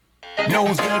No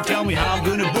one's gonna tell me how I'm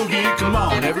gonna boogie. Come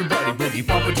on, everybody boogie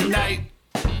bumper tonight.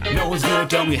 No one's gonna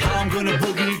tell me how I'm gonna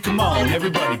boogie. Come on,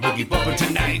 everybody boogie bumper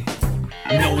tonight.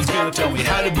 No one's gonna tell me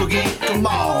how to boogie. Come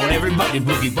on, everybody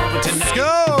boogie bumper tonight. Let's go!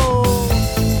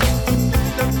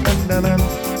 Da-da-da.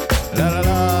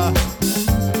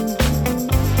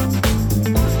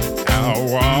 How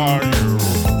are you?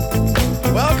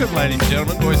 Welcome, ladies and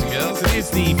gentlemen, boys and girls. It is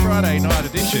the Friday night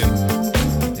edition.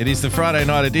 It is the Friday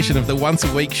night edition of the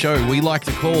once-a-week show we like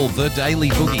to call The Daily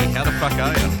Boogie. How the fuck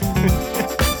are you?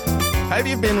 Hope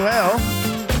you've been well.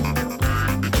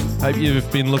 Hope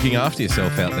you've been looking after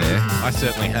yourself out there. I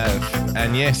certainly have.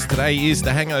 And yes, today is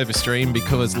the Hangover stream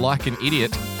because, like an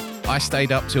idiot, I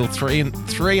stayed up till 3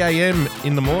 a.m.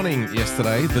 in the morning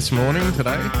this morning,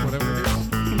 today, whatever it is.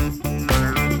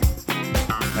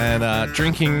 And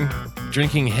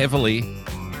drinking heavily,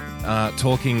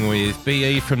 talking with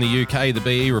BE from the UK, the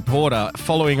BE reporter,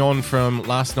 following on from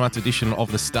last night's edition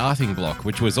of The Starting Block,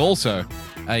 which was also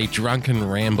a drunken,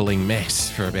 rambling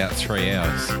mess for about 3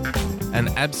 hours. An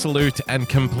absolute and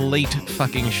complete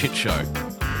fucking shit show.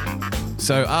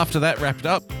 So after that wrapped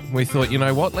up, we thought, you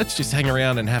know what, let's just hang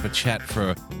around and have a chat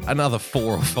for another 4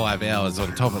 or 5 hours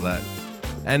on top of that.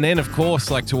 And then, of course,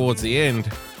 like towards the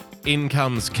end, in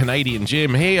comes Canadian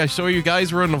Jim. Hey, I saw you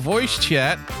guys were on the voice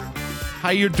chat. How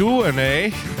you doing,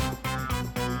 eh?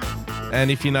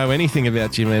 And if you know anything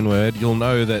about Jim N-Word, you'll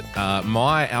know that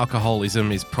my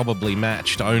alcoholism is probably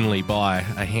matched only by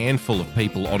a handful of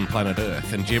people on planet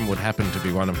Earth, and Jim would happen to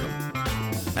be one of them.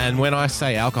 And when I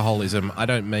say alcoholism, I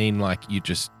don't mean like you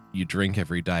drink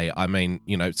every day. I mean,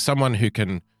 you know, someone who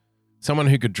could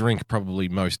drink probably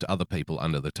most other people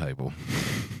under the table.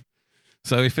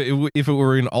 So if it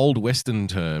were in old Western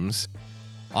terms,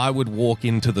 I would walk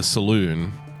into the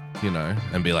saloon, you know,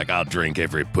 and be like, I'll drink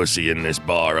every pussy in this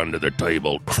bar under the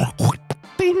table.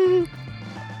 Ding!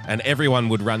 And everyone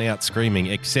would run out screaming,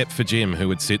 except for Jim, who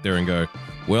would sit there and go,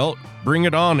 well, bring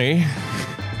it on, eh?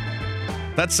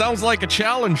 That sounds like a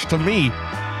challenge to me.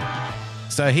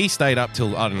 So he stayed up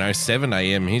till, 7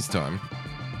 a.m. his time.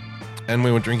 And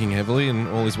we were drinking heavily and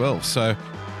all is well. So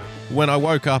when I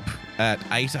woke up at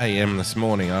 8 a.m. this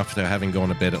morning after having gone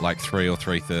to bed at like 3 or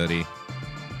 3:30,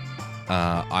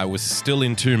 I was still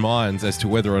in two minds as to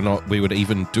whether or not we would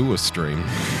even do a stream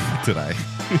today.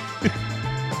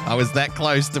 I was that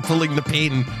close to pulling the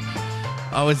pin.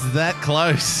 I was that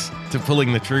close to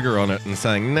pulling the trigger on it and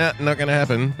saying, nah, not going to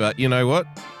happen. But you know what?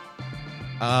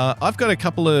 I've got a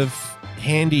couple of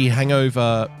handy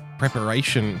hangover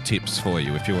preparation tips for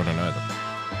you if you want to know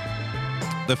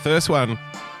them. The first one,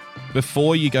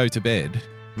 before you go to bed,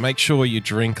 make sure you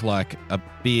drink like a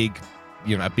big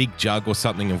jug or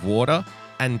something of water,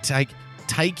 and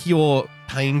take your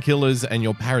painkillers and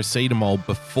your paracetamol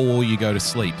before you go to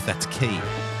sleep. That's key.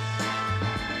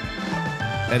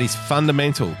 That is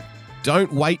fundamental.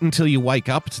 Don't wait until you wake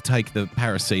up to take the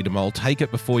paracetamol. Take it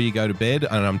before you go to bed,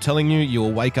 and I'm telling you,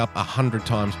 you'll wake up 100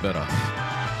 times better.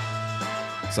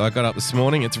 So I got up this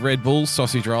morning. It's Red Bull,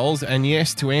 sausage rolls, and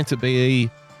yes, to answer BE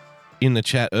in the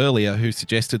chat earlier, who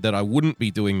suggested that I wouldn't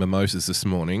be doing mimosas this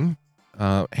morning,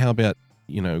 how about,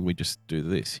 we just do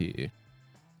this here?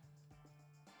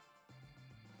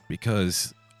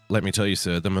 Because, let me tell you,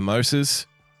 sir, the mimosas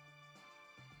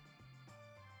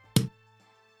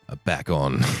are back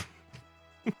on.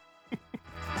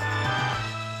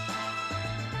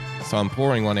 So I'm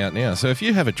pouring one out now. So if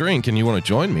you have a drink and you want to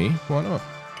join me, why not?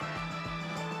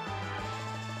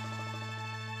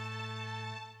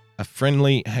 A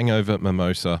friendly hangover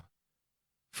mimosa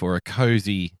for a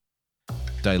cozy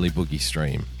daily boogie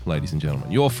stream, ladies and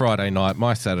gentlemen. Your Friday night,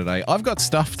 my Saturday. I've got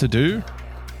stuff to do.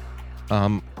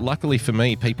 Luckily for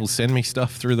me, people send me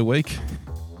stuff through the week.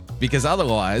 Because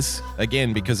otherwise,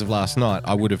 again, because of last night,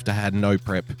 I would have had no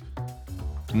prep,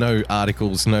 no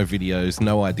articles, no videos,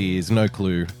 no ideas, no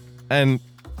clue. And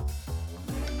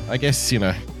I guess,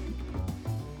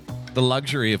 the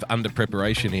luxury of under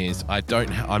preparation is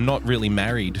I'm not really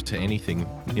married to anything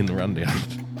in the rundown.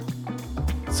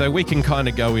 So we can kind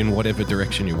of go in whatever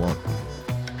direction you want.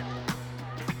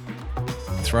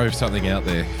 Throw something out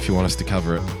there if you want us to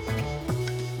cover it.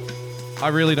 I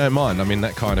really don't mind. I'm in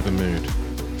that kind of a mood.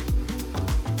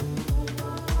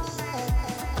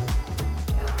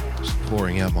 Just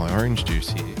pouring out my orange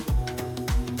juice here.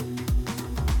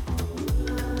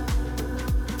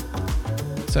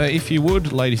 So if you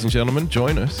would, ladies and gentlemen,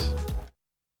 join us.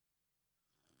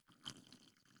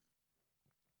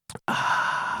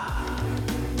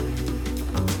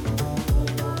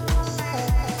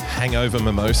 Hangover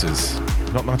mimosas.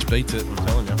 Not much beats it, I'm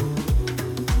telling you.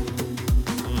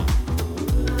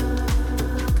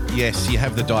 Yes, you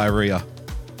have the diarrhea.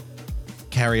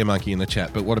 carrier monkey in the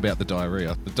chat, but what about the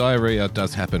diarrhea? The diarrhea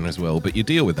does happen as well, but you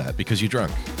deal with that because you're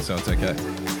drunk, so it's okay.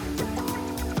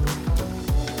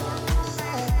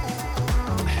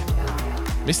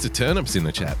 Mr. Turnip's in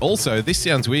the chat. Also, this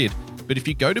sounds weird, but if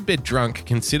you go to bed drunk,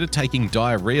 consider taking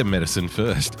diarrhea medicine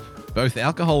first. Both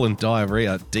alcohol and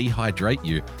diarrhea dehydrate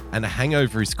you, and a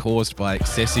hangover is caused by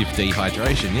excessive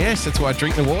dehydration. Yes, that's why I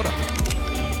drink the water.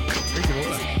 Drink the water.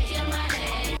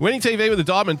 Winning TV with a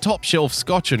diamond, top shelf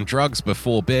scotch and drugs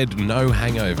before bed, no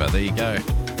hangover. There you go.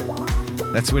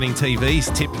 That's Winning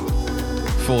TV's tip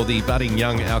for the budding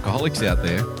young alcoholics out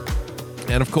there.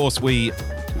 And of course, we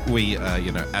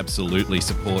absolutely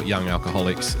support young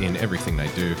alcoholics in everything they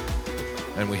do,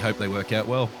 and we hope they work out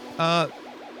well.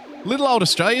 Little old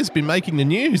Australia's been making the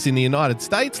news in the United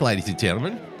States, ladies and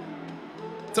gentlemen.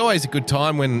 It's always a good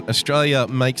time when Australia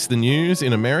makes the news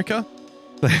in America.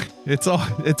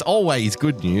 It's always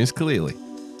good news, clearly.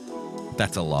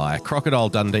 That's a lie. Crocodile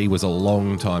Dundee was a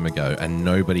long time ago, and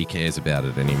nobody cares about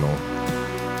it anymore.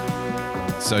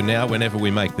 So now whenever we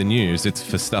make the news, it's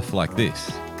for stuff like this.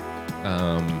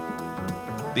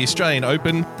 The Australian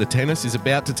Open, the tennis, is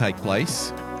about to take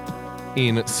place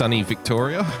in sunny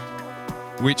Victoria,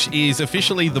 which is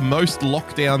officially the most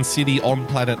lockdown city on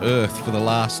planet Earth for the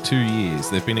last 2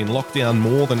 years. They've been in lockdown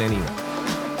more than anyone.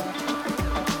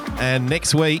 And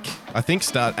next week, I think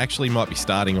might be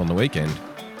starting on the weekend,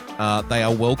 they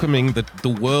are welcoming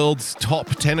the world's top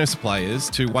tennis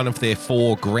players to one of their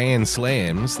 4 Grand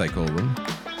Slams, they call them.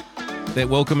 They're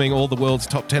welcoming all the world's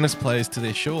top tennis players to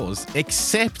their shores,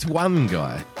 except one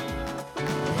guy.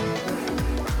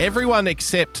 Everyone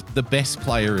except the best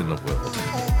player in the world.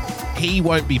 He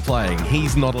won't be playing.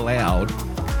 He's not allowed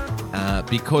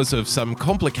because of some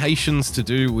complications to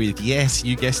do with, yes,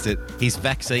 you guessed it, his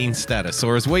vaccine status,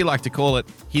 or as we like to call it,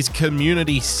 his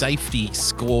community safety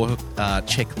score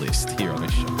checklist here on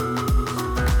this show.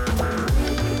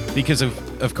 Because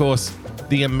of course,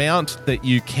 the amount that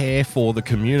you care for the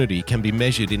community can be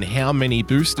measured in how many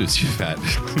boosters you've had.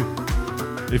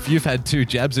 If you've had 2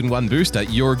 jabs and 1 booster,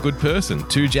 you're a good person.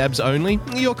 2 jabs only,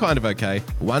 you're kind of okay.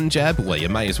 1 jab, well, you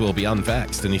may as well be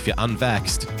unvaxxed. And if you're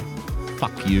unvaxxed,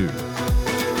 fuck you.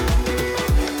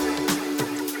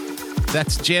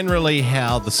 That's generally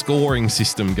how the scoring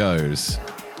system goes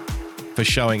for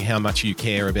showing how much you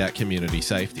care about community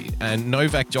safety. And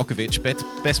Novak Djokovic,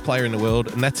 best player in the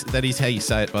world, and that is how you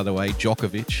say it, by the way,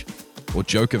 Djokovic, or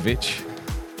Djokovic.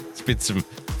 It's been some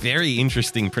very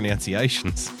interesting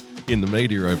pronunciations in the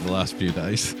media over the last few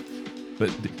days.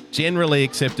 But generally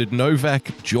accepted,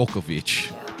 Novak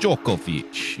Djokovic.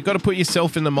 You got to put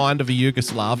yourself in the mind of a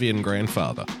Yugoslavian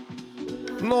grandfather.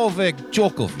 Novak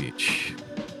Djokovic.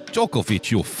 Djokovic,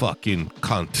 you fucking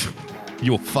cunt.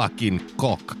 You fucking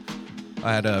cock.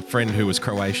 I had a friend who was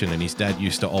Croatian, and his dad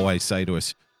used to always say to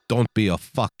us, "Don't be a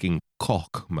fucking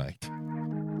cock, mate."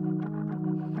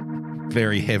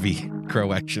 Very heavy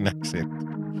Croatian accent.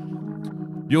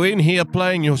 You're in here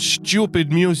playing your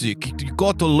stupid music. You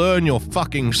got to learn your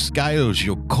fucking scales,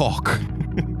 you cock.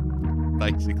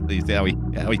 Basically is how he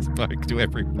spoke to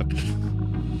everyone.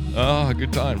 Oh,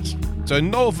 good times. So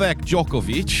Novak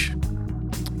Djokovic,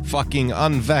 fucking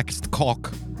unvaxxed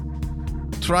cock,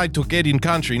 tried to get in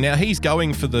country. Now he's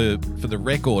going for the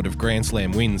record of Grand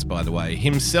Slam wins, by the way.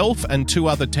 Himself and 2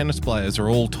 other tennis players are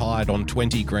all tied on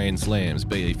 20 Grand Slams,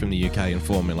 BE from the UK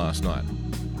informed me last night.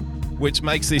 Which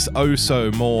makes this oh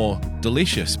so more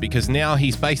delicious, because now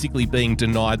he's basically being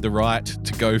denied the right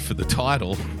to go for the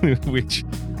title, which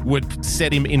would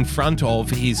set him in front of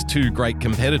his 2 great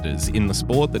competitors in the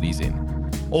sport that he's in.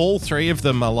 All 3 of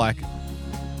them are like,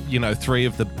 3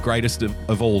 of the greatest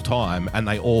of all time, and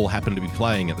they all happen to be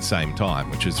playing at the same time,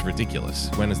 which is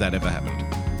ridiculous. When has that ever happened?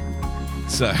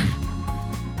 So,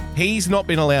 he's not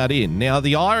been allowed in. Now,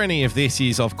 the irony of this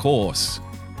is, of course,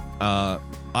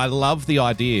 I love the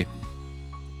idea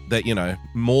that,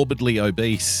 morbidly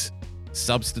obese,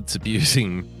 substance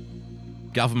abusing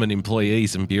government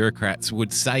employees and bureaucrats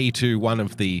would say to one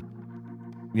of the,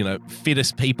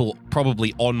 fittest people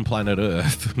probably on planet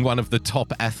Earth, one of the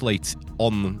top athletes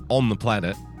on the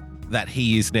planet, that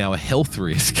he is now a health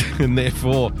risk, and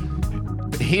therefore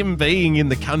him being in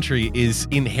the country is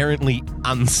inherently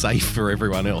unsafe for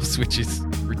everyone else, which is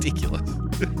ridiculous,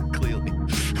 clearly.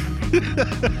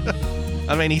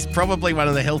 I mean, he's probably one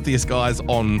of the healthiest guys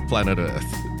on planet Earth.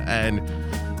 And,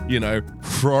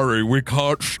 sorry, we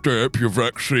can't stamp your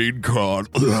vaccine card.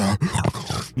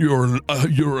 You're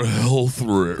a health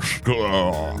risk. You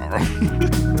know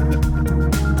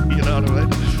what I mean?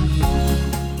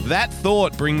 That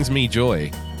thought brings me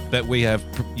joy that we have,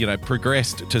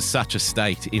 progressed to such a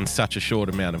state in such a short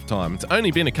amount of time. It's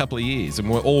only been a couple of years and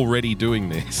we're already doing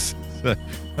this. So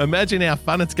imagine how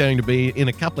fun it's going to be in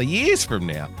a couple of years from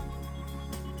now.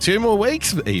 2 more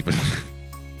weeks even.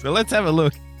 So let's have a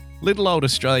look. Little old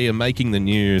Australia making the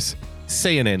news.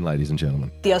 CNN, ladies and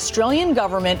gentlemen. The Australian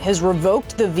government has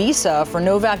revoked the visa for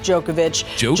Novak Djokovic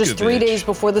just 3 days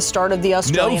before the start of the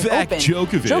Australian Open.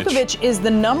 Djokovic is the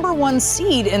 #1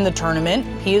 seed in the tournament.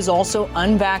 He is also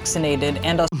unvaccinated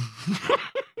and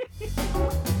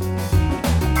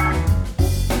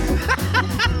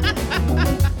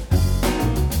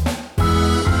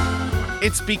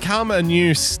It's become a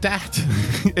new stat.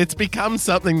 It's become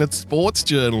something that sports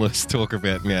journalists talk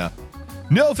about now.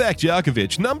 Novak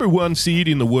Djokovic, #1 seed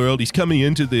in the world. He's coming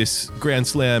into this Grand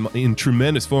Slam in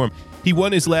tremendous form. He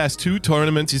won his last 2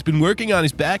 tournaments. He's been working on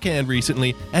his backhand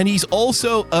recently, and he's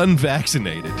also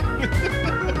unvaccinated.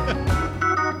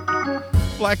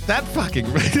 Like that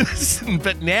fucking reason.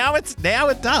 But now it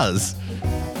does.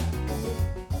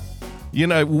 You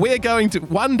know,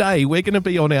 one day we're going to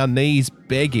be on our knees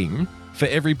begging for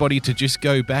everybody to just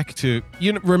go back to,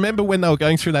 remember when they were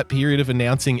going through that period of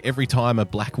announcing every time a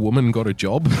black woman got a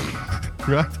job,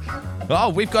 right? Oh,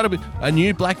 we've got a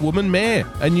new black woman mayor,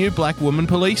 a new black woman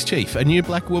police chief, a new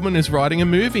black woman is writing a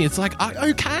movie. It's like,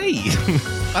 okay,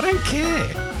 I don't care.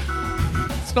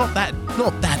 It's not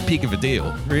that big of a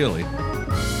deal, really.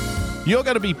 You're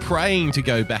going to be praying to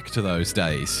go back to those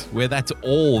days where that's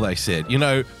all they said. You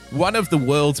know, one of the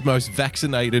world's most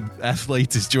vaccinated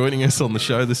athletes is joining us on the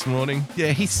show this morning.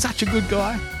 Yeah, he's such a good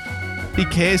guy. He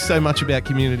cares so much about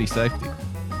community safety.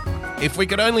 If we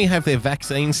could only have their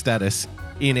vaccine status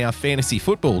in our fantasy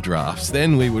football drafts,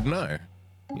 then we would know.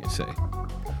 You see.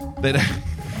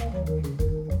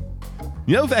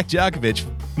 Novak Djokovic,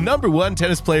 #1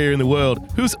 tennis player in the world,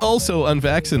 who's also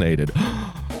unvaccinated.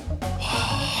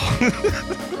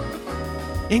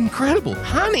 Incredible.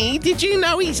 Honey, did you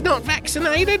know he's not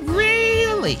vaccinated?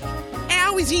 Really?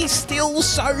 How is he still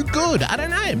so good? I don't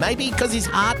know. Maybe because his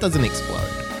heart doesn't explode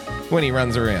when he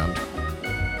runs around.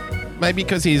 Maybe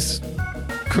because his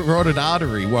carotid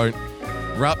artery won't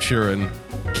rupture and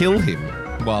kill him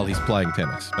while he's playing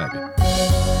tennis.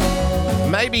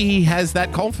 Maybe he has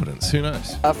that confidence. Who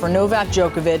knows? For Novak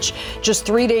Djokovic, just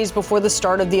 3 days before the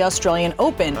start of the Australian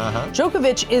Open.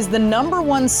 Djokovic is the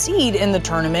 #1 seed in the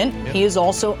tournament. Yep. He is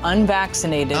also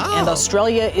unvaccinated, and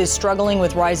Australia is struggling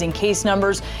with rising case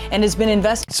numbers and has been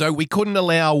investigating. So we couldn't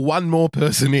allow one more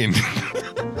person in.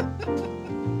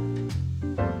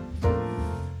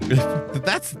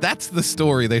 That's the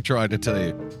story they're trying to tell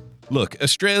you. Look,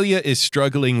 Australia is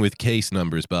struggling with case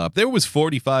numbers, Bob. There was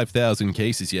 45,000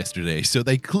 cases yesterday, so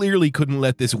they clearly couldn't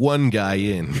let this one guy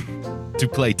in to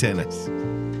play tennis.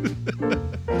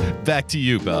 Back to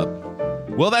you, Bob.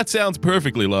 Well, that sounds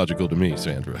perfectly logical to me,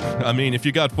 Sandra. I mean, if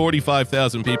you got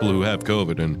 45,000 people who have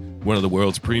COVID and one of the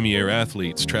world's premier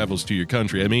athletes travels to your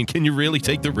country, I mean, can you really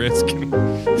take the risk?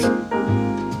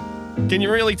 Can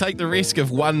you really take the risk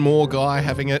of one more guy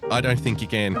having it? I don't think you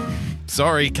can.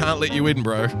 Sorry, can't let you in,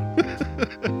 bro.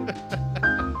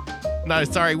 No,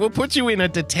 sorry, we'll put you in a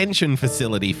detention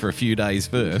facility for a few days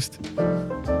first.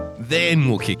 Then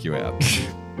we'll kick you out.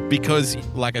 Because,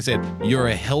 like I said, you're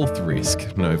a health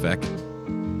risk, Novak.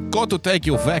 Got to take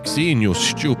your vaccine, you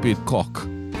stupid cock.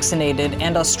 Vaccinated,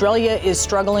 and Australia is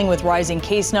struggling with rising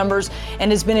case numbers and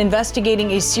has been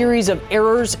investigating a series of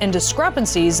errors and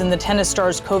discrepancies in the tennis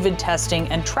star's COVID testing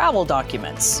and travel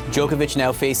documents. Djokovic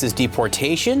now faces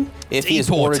deportation. If he is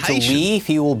ordered to leave,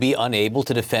 he will be unable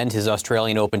to defend his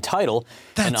Australian Open title.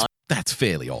 That's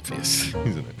fairly obvious,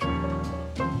 isn't it?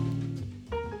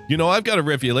 You know, I've got a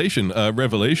revelation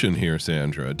here,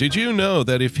 Sandra. Did you know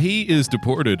that if he is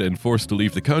deported and forced to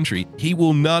leave the country, he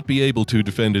will not be able to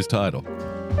defend his title?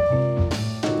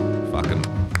 Fucking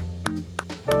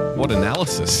what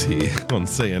analysis here on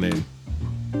CNN.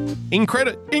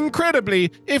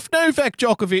 Incredibly, if Novak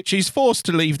Djokovic is forced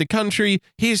to leave the country,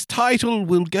 his title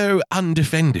will go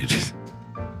undefended.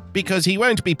 Because he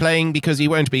won't be playing, because he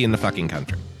won't be in the fucking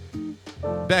country.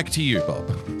 Back to you,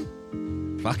 Bob.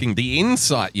 Fucking the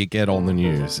insight you get on the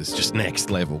news is just next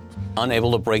level.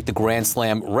 Unable to break the Grand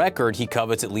Slam record, he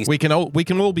covets at least. We can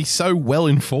all be so well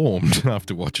informed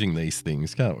after watching these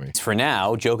things, can't we? For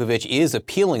now, Djokovic is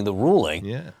appealing the ruling.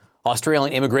 Yeah.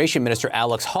 Australian Immigration Minister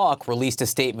Alex Hawke released a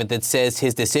statement that says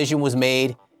his decision was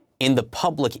made in the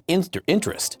public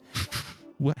interest.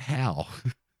 How?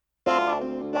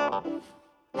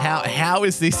 How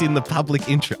is this in the public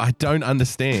interest? I don't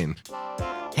understand.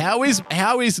 How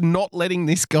is not letting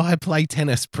this guy play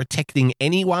tennis protecting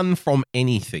anyone from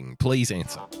anything? Please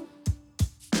answer.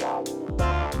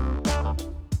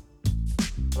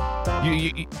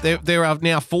 There are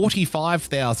now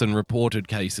 45,000 reported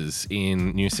cases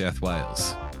in New South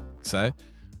Wales. So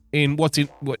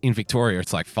In Victoria,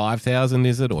 it's like 5,000,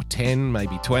 is it? Or 10,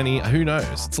 maybe 20? Who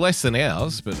knows? It's less than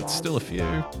ours, but it's still a few.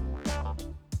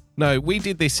 No, we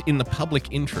did this in the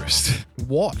public interest.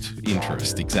 What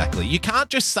interest exactly? You can't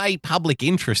just say public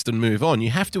interest and move on. You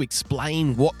have to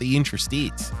explain what the interest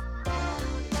is.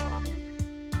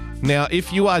 Now,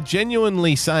 if you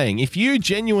genuinely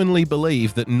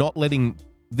believe that not letting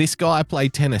this guy play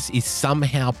tennis is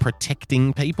somehow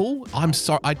protecting people, I'm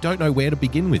sorry, I don't know where to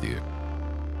begin with you.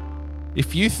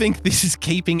 If you think this is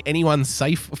keeping anyone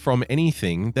safe from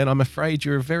anything, then I'm afraid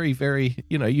you're a very, very,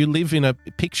 you live in a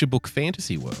picture book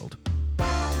fantasy world.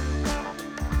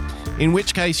 In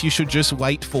which case, you should just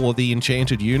wait for the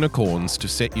enchanted unicorns to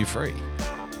set you free.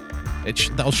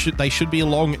 They should be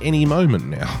along any moment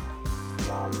now.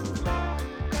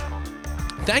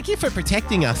 Thank you for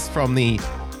protecting us from the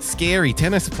scary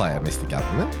tennis player, Mr.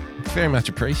 Government. Very much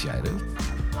appreciated.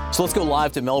 So let's go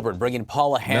live to Melbourne, bring in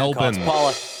Paula Hancock.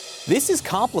 Paula, this is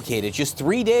complicated. Just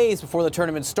 3 days before the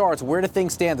tournament starts. Where do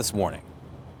things stand this morning?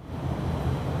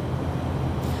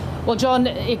 Well, John,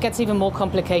 it gets even more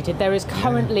complicated. There is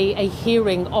currently a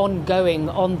hearing ongoing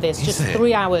on this, just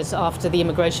 3 hours after the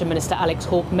Immigration Minister, Alex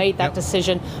Hawke, made that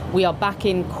decision. We are back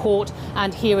in court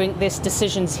and hearing this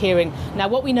decisions hearing. Now,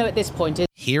 what we know at this point is...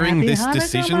 Hearing this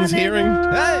decisions hearing?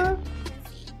 Hey!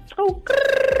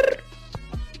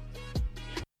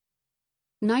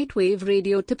 Nightwave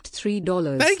Radio tipped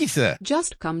 $3. Thank you, sir.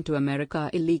 Just come to America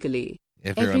illegally.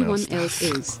 Everyone else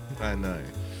is. I know.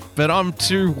 But I'm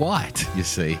too white, you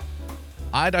see.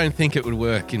 I don't think it would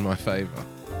work in my favour.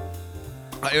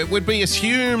 It would be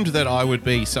assumed that I would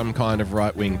be some kind of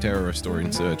right-wing terrorist or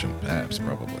insurgent, perhaps,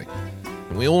 probably.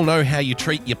 And we all know how you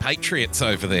treat your patriots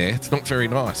over there. It's not very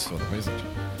nice for them, is it?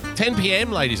 10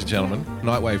 p.m, ladies and gentlemen.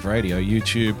 Nightwave Radio,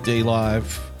 YouTube,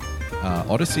 D-Live,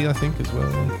 Odyssey, I think, as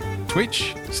well.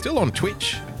 Twitch. Still on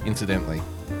Twitch, incidentally.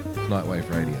 Nightwave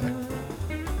Radio.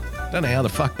 Don't know how the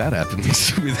fuck that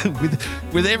happens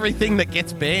with everything that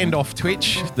gets banned off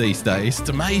Twitch these days. It's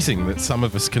amazing that some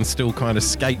of us can still kind of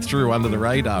skate through under the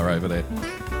radar over there.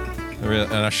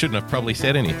 And I shouldn't have probably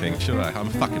said anything, should I? I'm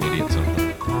a fucking idiot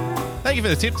sometimes. Thank you for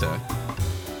the tip, sir.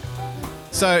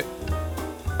 So,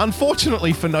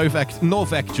 unfortunately for Novak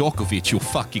Djokovic, you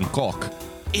fucking cock,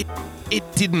 it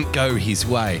didn't go his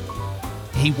way.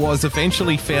 He was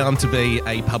eventually found to be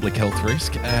a public health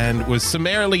risk and was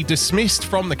summarily dismissed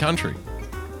from the country.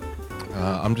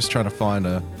 I'm just trying to find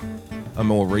a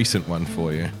more recent one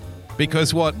for you.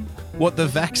 Because what the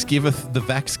vax giveth, the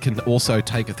vax can also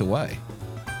taketh away.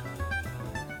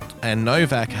 And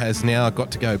Novak has now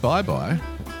got to go bye-bye.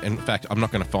 In fact, I'm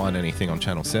not going to find anything on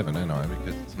Channel 7, am I?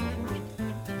 Because it's not...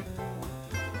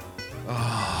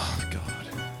 Oh, God.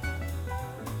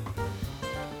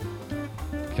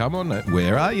 Come on, mate.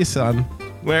 Where are you, son?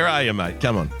 Where are you, mate?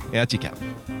 Come on. Out you come.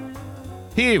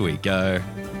 Here we go.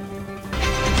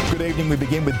 Good evening. We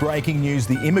begin with breaking news.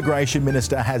 The Immigration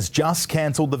Minister has just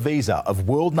cancelled the visa of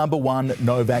world number one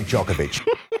Novak Djokovic.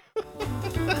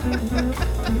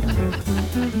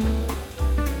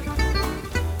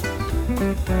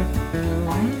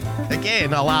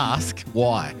 Again, I'll ask,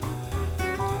 why?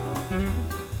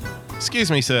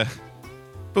 Excuse me, sir.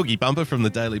 Boogie Bumper from the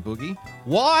Daily Boogie.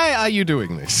 Why are you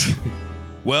doing this?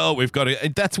 Well, we've got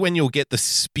to... That's when you'll get the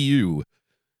spew.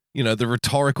 The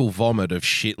rhetorical vomit of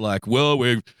shit like, well,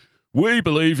 we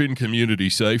believe in community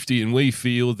safety and we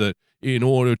feel that in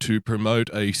order to promote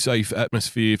a safe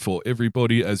atmosphere for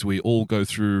everybody as we all go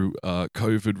through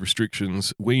COVID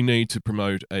restrictions, we need to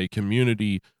promote a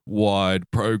community-wide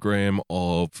program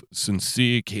of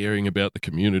sincere caring about the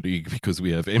community because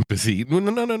we have empathy.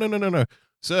 No.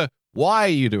 Sir, why are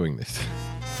you doing this?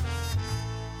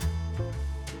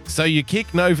 So you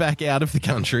kick Novak out of the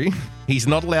country. He's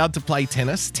not allowed to play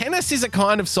tennis. Tennis is a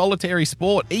kind of solitary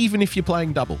sport, even if you're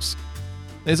playing doubles.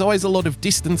 There's always a lot of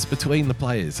distance between the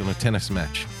players in a tennis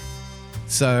match.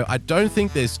 So I don't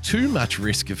think there's too much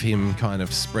risk of him kind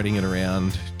of spreading it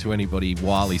around to anybody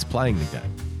while he's playing the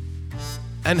game.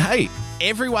 And hey,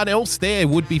 everyone else there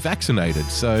would be vaccinated.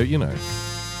 So,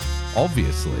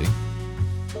 obviously,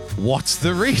 what's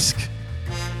the risk?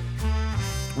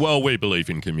 Well, we believe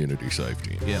in community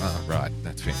safety. Yeah, right.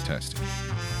 That's fantastic.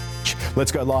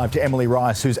 Let's go live to Emily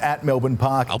Rice, who's at Melbourne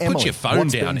Park. I'll Emily, put your phone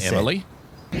down, Emily.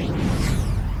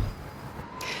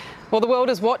 Well, the world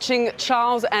is watching,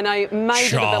 Charles, and a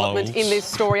major development in this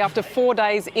story after 4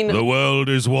 days in... The world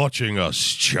is watching us,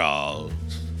 Charles.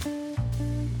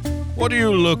 What are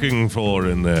you looking for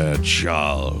in there,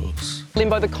 Charles?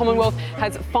 limbo. The Commonwealth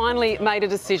has finally made a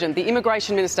decision. The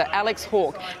Immigration Minister, Alex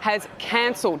Hawke, has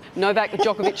cancelled Novak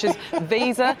Djokovic's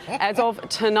visa as of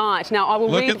tonight. Now, I will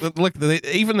Look,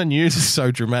 even the news is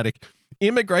so dramatic.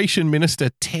 immigration minister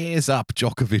tears up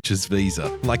Djokovic's visa.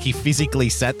 Like he physically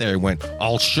sat there and went,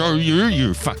 "I'll show you,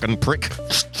 you fucking prick."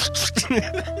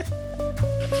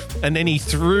 And then he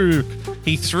threw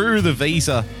the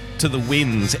visa to the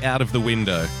winds out of the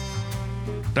window.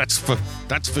 That's for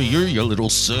you, you little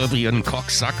Serbian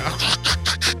cocksucker.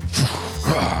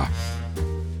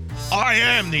 I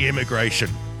am the immigration.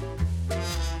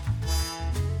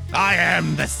 I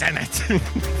am the Senate.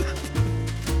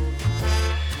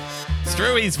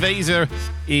 Threw his visa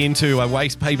into a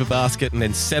waste paper basket and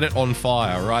then set it on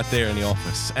fire right there in the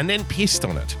office, and then pissed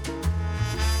on it.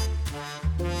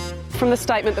 From the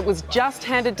statement that was just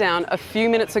handed down a few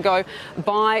minutes ago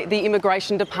by the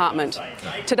Immigration Department.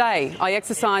 Today, I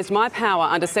exercised my power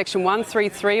under Section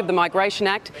 133 of the Migration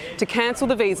Act to cancel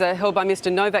the visa held by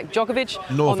Mr Novak Djokovic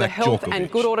on the health and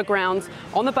good order grounds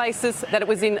on the basis that it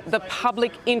was in the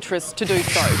public interest to do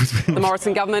so. The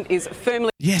Morrison government is firmly...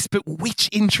 Yes, but which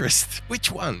interest?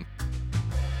 Which one?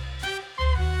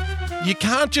 You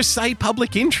can't just say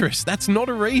public interest. That's not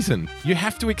a reason. You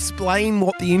have to explain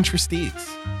what the interest is.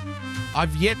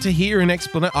 I've yet to hear an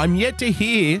explanation. I'm yet to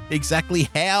hear exactly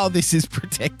how this is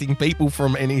protecting people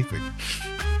from anything.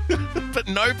 But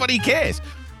nobody cares.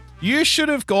 You should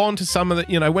have gone to some of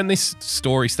the, when this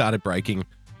story started breaking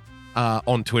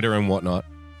on Twitter and whatnot,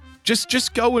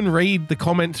 just go and read the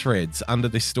comment threads under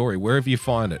this story, wherever you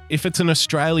find it. If it's an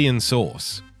Australian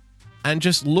source, and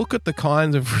just look at the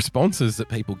kinds of responses that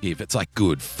people give. It's like,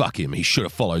 good, fuck him. He should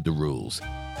have followed the rules.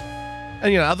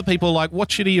 And, other people are like,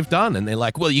 what should he have done? And they're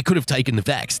like, well, you could have taken the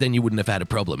vax, then you wouldn't have had a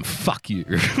problem. Fuck you.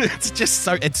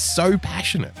 It's so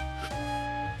passionate.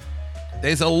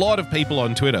 There's a lot of people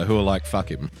on Twitter who are like, fuck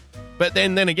him. But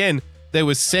then again, there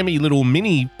was little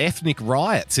mini ethnic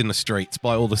riots in the streets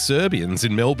by all the Serbians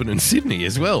in Melbourne and Sydney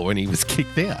as well when he was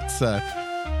kicked out. So,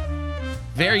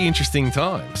 very interesting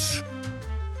times.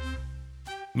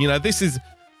 This is...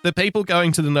 The people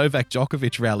going to the Novak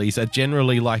Djokovic rallies are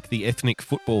generally like the ethnic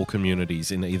football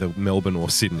communities in either Melbourne or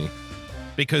Sydney.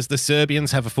 Because the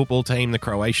Serbians have a football team, the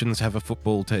Croatians have a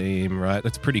football team, right?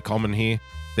 It's pretty common here.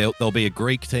 There'll be a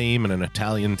Greek team and an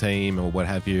Italian team or what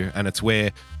have you. And it's where,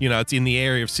 it's in the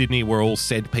area of Sydney where all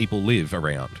said people live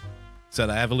around. So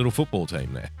they have a little football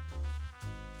team there.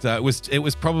 So it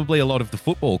was probably a lot of the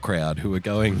football crowd who were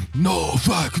going, no,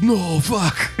 fuck.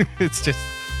 It's just...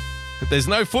 But there's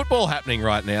no football happening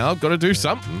right now. Got to do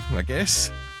something, I guess.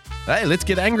 Hey, let's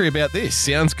get angry about this.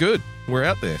 Sounds good. We're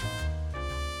out there.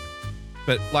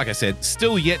 But like I said,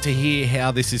 still yet to hear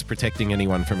how this is protecting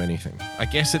anyone from anything. I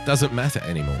guess it doesn't matter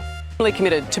anymore. Fully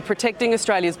committed to protecting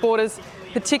Australia's borders,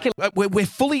 particularly... We're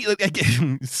fully...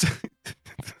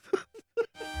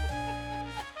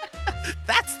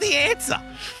 That's the answer.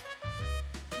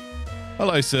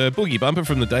 Hello, sir. Boogie Bumper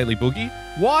from the Daily Boogie.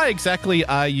 Why exactly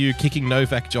are you kicking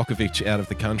Novak Djokovic out of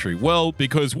the country? Well,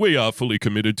 because we are fully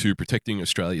committed to protecting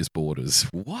Australia's borders.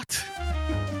 What?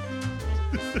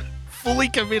 Fully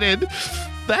committed?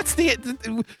 That's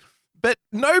the... But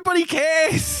nobody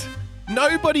cares.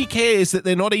 Nobody cares that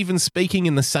they're not even speaking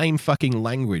in the same fucking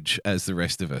language as the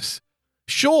rest of us.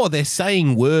 Sure, they're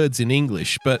saying words in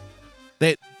English, but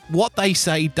what they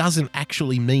say doesn't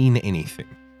actually mean anything.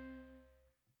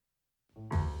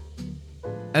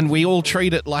 And we all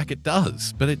treat it like it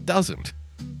does, but it doesn't.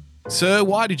 Sir,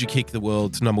 why did you kick the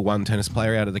world's #1 tennis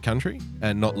player out of the country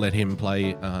and not let him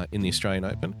play in the Australian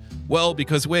Open? Well,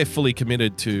 because we're fully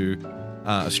committed to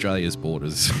Australia's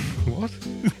borders. What?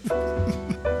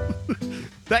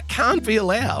 That can't be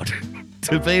allowed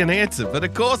to be an answer, but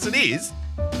of course it is,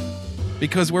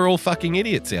 because we're all fucking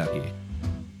idiots out here.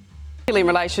 In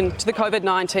relation to the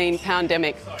COVID-19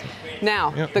 pandemic.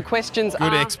 Now, the questions are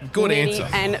many answer.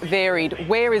 and varied.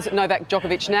 Where is Novak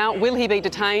Djokovic now? Will he be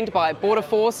detained by Border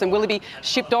Force and will he be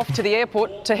shipped off to the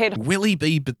airport to head... Will he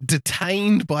be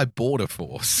detained by Border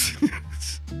Force?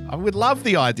 I would love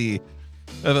the idea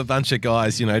of a bunch of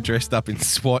guys, dressed up in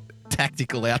SWAT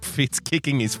tactical outfits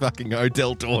kicking his fucking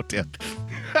hotel door down.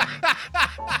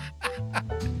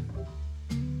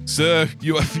 Sir,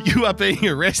 you are being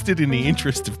arrested in the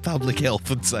interest of public health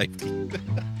and safety.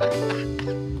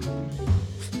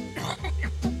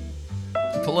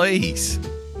 Please.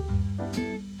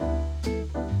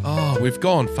 Oh, we've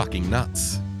gone fucking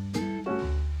nuts.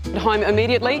 Home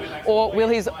immediately, or will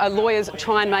his lawyers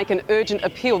try and make an urgent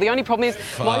appeal? The only problem is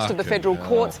most of the federal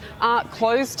courts are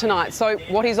closed tonight. So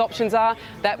what his options are,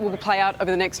 that will play out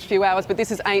over the next few hours. But this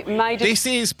is a major... This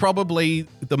is probably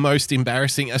the most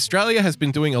embarrassing. Australia has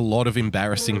been doing a lot of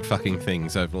embarrassing fucking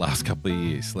things over the last couple of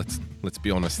years. Let's be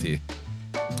honest here.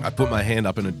 I put my hand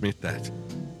up and admit that.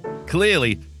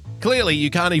 Clearly, Clearly, you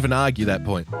can't even argue that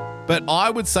point. But I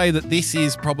would say that this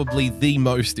is probably the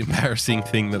most embarrassing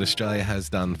thing that Australia has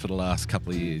done for the last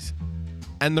couple of years.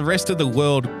 And the rest of the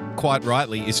world, quite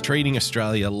rightly, is treating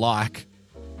Australia like,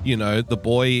 you know, the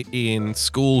boy in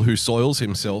school who soils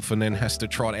himself and then has to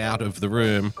trot out of the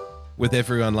room with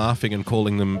everyone laughing and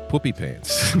calling them poopy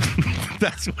pants.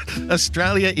 That's what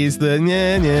Australia is,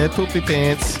 the poopy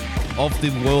pants of the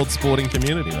world sporting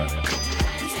community right now.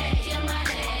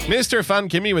 Minister of Fun,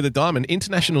 Kimmy with a diamond.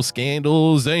 International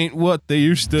scandals ain't what they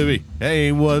used to be.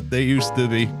 Ain't what they used to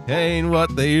be. Ain't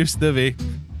what they used to be.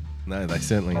 No, they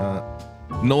certainly aren't.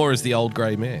 Nor is the old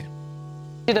grey mare.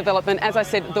 Development, as I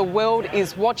said, the world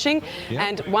is watching,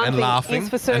 and one thing is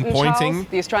for certain, and pointing. Charles,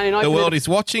 the Australian Open. The world is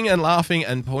watching and laughing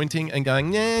and pointing and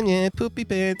going, poopy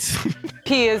pants.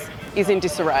 Piers is in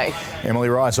disarray. Emily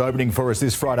Rice opening for us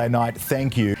this Friday night.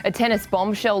 Thank you. A tennis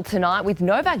bombshell tonight with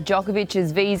Novak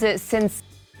Djokovic's visa since.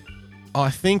 I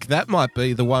think that might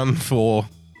be the one for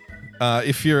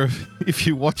if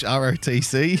you watch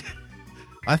ROTC.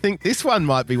 I think this one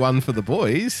might be one for the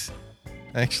boys.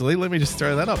 Actually, let me just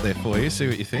throw that up there for you, see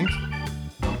what you think.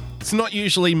 It's not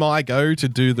usually my go to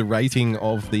do the rating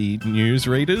of the news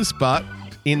readers, but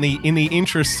in the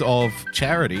interests of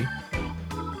charity,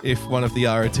 if one of the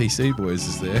ROTC boys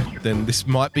is there, then this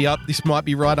might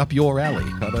be right up your alley.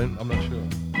 I'm not sure.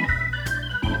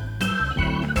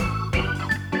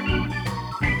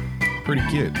 Pretty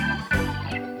cute.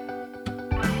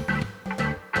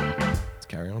 Let's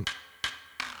carry on.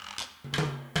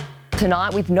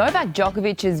 Tonight with Novak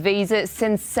Djokovic's visa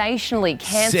sensationally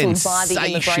cancelled by the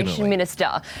Immigration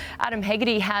Minister. Adam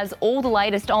Hegarty has all the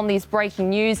latest on this breaking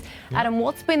news. Adam,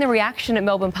 what's been the reaction at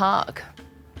Melbourne Park?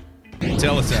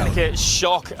 Tell us, Alan.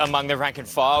 Shock among the rank and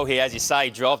file here, as you say,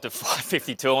 dropped at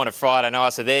 5:52 on a Friday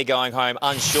night, so they're going home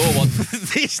unsure what...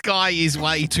 This guy is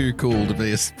way too cool to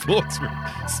be a sports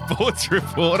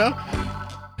reporter.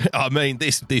 I mean,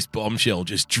 this bombshell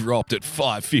just dropped at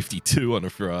 5:52 on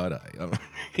a Friday.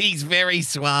 He's very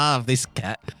suave, this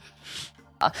cat.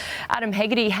 Adam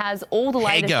Hegarty has all the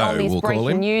latest on this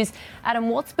breaking news. Adam,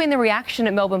 what's been the reaction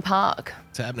at Melbourne Park?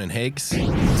 What's happening, Hegs?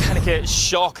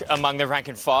 Shock among the rank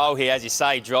and file here, as you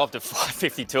say, dropped at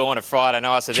 5:52 on a Friday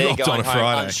night, so they're going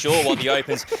home unsure what the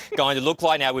Open's going to look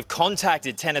like. Now, we've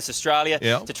contacted Tennis Australia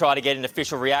to try to get an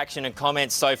official reaction and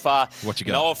comments so far. What you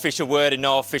got? No official word and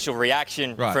no official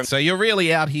reaction. Right, so you're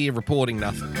really out here reporting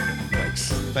nothing.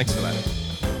 Thanks for that.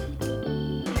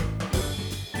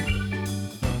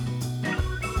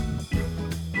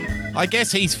 I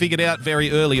guess he's figured out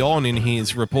very early on in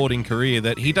his reporting career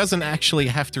that he doesn't actually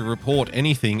have to report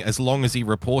anything as long as he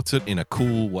reports it in a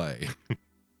cool way.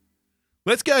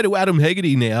 Let's go to Adam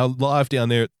Hegarty now, live down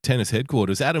there at tennis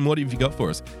headquarters. Adam, what have you got for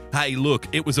us? Hey,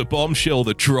 look, it was a bombshell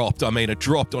that dropped. I mean, it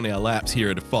dropped on our laps here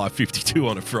at 5:52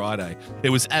 on a Friday. It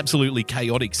was absolutely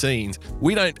chaotic scenes.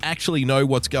 We don't actually know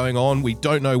what's going on. We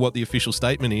don't know what the official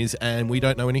statement is, and we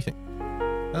don't know anything.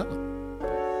 Oh.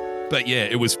 But yeah,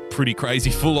 it was pretty crazy,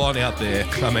 full on out there.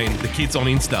 I mean, the kids on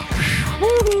Insta.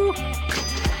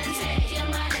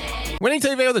 Winning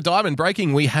TV with a diamond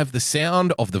breaking, we have the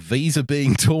sound of the visa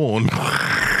being torn.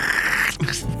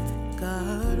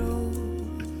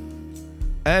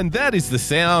 And that is the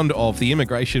sound of the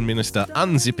Immigration Minister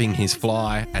unzipping his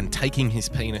fly and taking his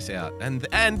penis out. And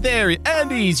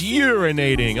he's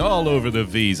urinating all over the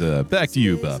visa. Back to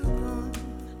you, Bub.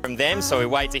 From them, so we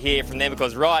wait to hear from them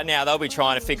because right now they'll be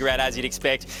trying to figure out, as you'd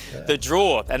expect, the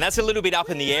draw, and that's a little bit up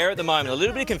in the air at the moment. A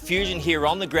little bit of confusion here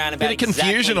on the ground about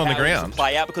exactly how it's to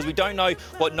play out because we don't know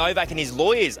what Novak and his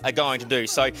lawyers are going to do.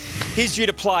 So he's due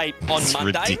to play on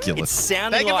Monday. Ridiculous. It's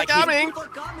sounding like coming.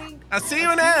 I see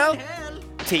you now.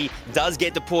 He does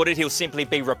get deported. He'll simply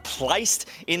be replaced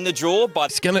in the draw by.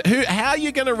 How are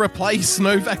you going to replace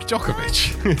Novak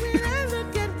Djokovic?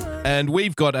 And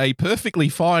we've got a perfectly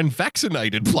fine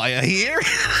vaccinated player here.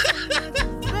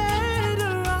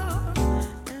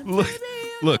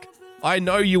 Look, I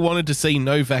know you wanted to see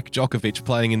Novak Djokovic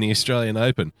playing in the Australian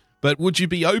Open, but would you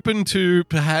be open to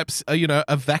perhaps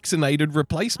a vaccinated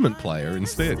replacement player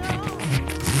instead?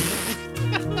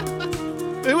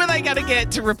 Who are they going to get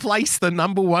to replace the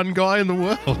number one guy in the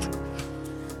world?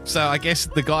 So I guess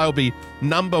the guy will be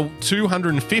number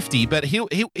 250, but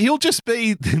he'll just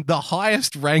be the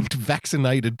highest ranked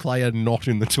vaccinated player not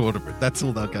in the tournament. That's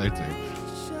all they'll go to.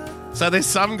 So there's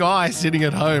some guy sitting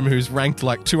at home who's ranked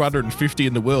like 250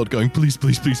 in the world going, please,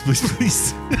 please, please, please,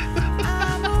 please.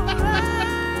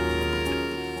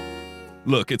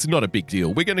 Look, it's not a big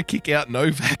deal. We're going to kick out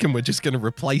Novak and we're just going to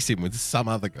replace him with some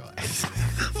other guy.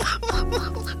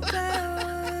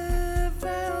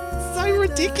 So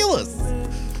ridiculous.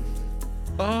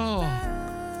 Oh.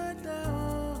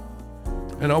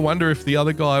 And I wonder if the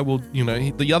other guy will,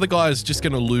 the other guy is just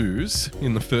going to lose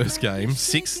in the first game.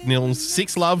 6-0,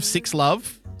 6-love,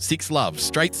 6-love, 6-love,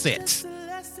 straight sets.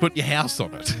 Put your house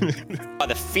on it. By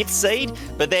the 5th seed,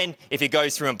 but then if he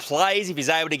goes through and plays, if he's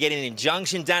able to get an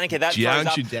injunction, Danica, that throws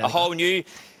up a whole new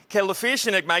kettle of fish,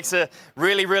 and it makes a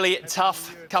really, really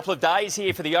tough couple of days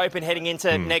here for the Open heading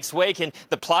into next week. And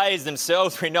the players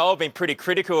themselves, we know, have been pretty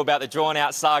critical about the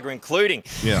drawn-out saga, including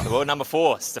the world number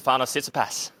 4, Stefanos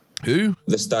Tsitsipas. Who?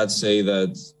 The stats say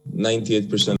that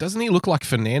 98%. Doesn't he look like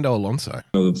Fernando Alonso?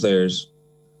 Of the players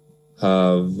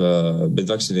have been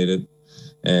vaccinated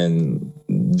and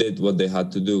did what they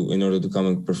had to do in order to come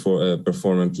and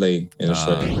perform and play in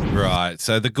Australia. Right.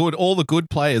 So all the good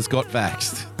players got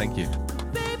vaxxed. Thank you.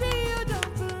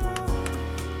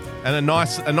 And a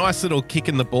nice little kick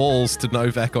in the balls to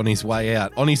Novak on his way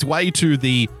out, on his way to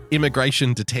the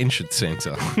immigration detention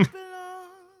centre.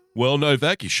 Well,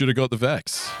 Novak, you should have got the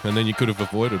vax, and then you could have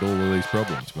avoided all of these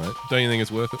problems, mate. Don't you think it's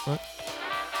worth it, mate?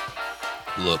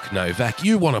 Look, Novak,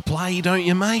 you want to play, don't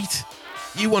you, mate?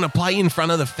 You want to play in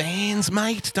front of the fans,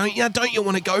 mate, don't you? Don't you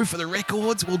want to go for the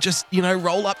records? We'll just,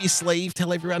 roll up your sleeve,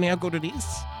 tell everyone how good it is,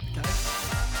 okay?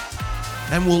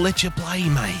 And we'll let you play,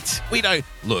 mate.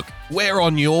 Look, we're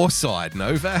on your side,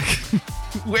 Novak.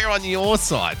 We're on your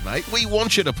side, mate. We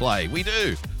want you to play, we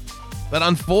do. But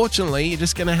unfortunately, you're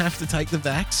just going to have to take the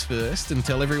vax first and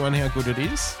tell everyone how good it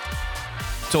is.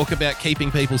 Talk about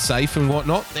keeping people safe and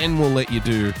whatnot. Then we'll let you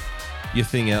do your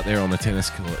thing out there on the tennis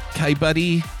court. Okay,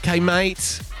 buddy? Okay,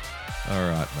 mate? All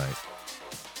right, mate.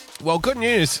 Well, good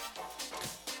news.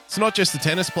 It's not just the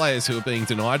tennis players who are being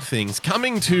denied things.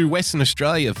 Coming to Western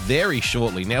Australia very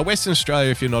shortly. Now, Western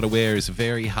Australia, if you're not aware, is a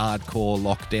very hardcore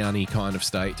lockdown-y kind of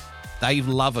state. They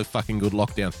love a fucking good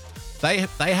lockdown.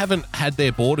 They haven't had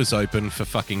their borders open for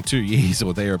fucking 2 years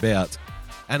or thereabouts.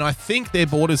 And I think their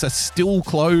borders are still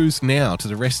closed now to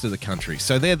the rest of the country.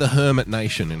 So they're the hermit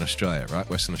nation in Australia, right?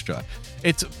 Western Australia.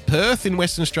 Perth in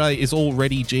Western Australia is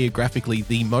already geographically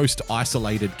the most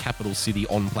isolated capital city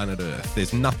on planet Earth.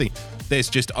 There's nothing. There's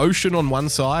just ocean on one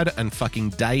side and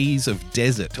fucking days of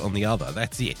desert on the other.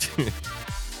 That's it.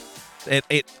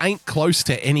 It ain't close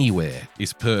to anywhere,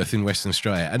 is Perth in Western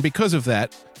Australia. And because of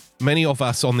that, many of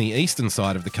us on the eastern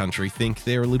side of the country think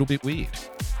they're a little bit weird.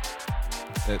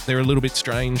 They're a little bit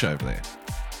strange over there.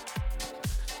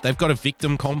 They've got a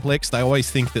victim complex. They always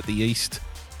think that the East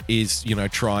is,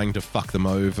 trying to fuck them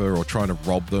over or trying to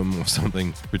rob them or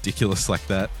something ridiculous like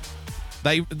that.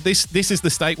 This is the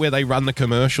state where they run the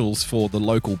commercials for the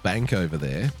local bank over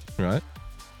there, right?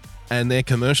 And their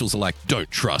commercials are like, don't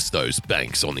trust those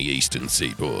banks on the eastern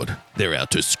seaboard. They're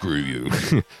out to screw you.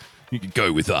 You can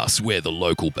go with us. We're the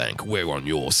local bank. We're on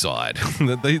your side.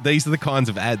 These are the kinds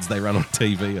of ads they run on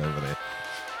TV over there.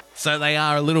 So they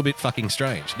are a little bit fucking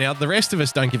strange. Now, the rest of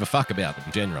us don't give a fuck about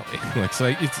them generally.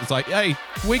 It's like, hey,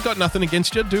 we got nothing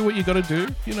against you. Do what you got to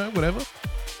do, whatever.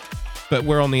 But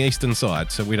we're on the eastern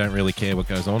side, so we don't really care what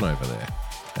goes on over there.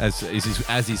 As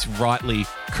is rightly,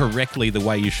 correctly the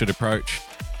way you should approach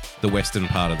the western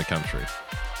part of the country.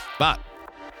 But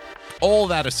all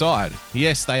that aside,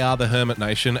 yes, they are the hermit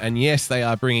nation, and yes, they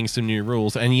are bringing some new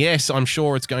rules, and yes, I'm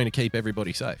sure it's going to keep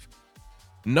everybody safe.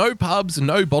 No pubs,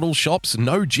 no bottle shops,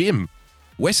 no gym.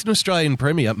 Western Australian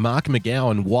Premier Mark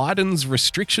McGowan widens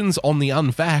restrictions on the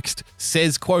unvaxxed,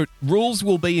 says, quote, rules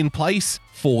will be in place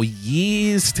for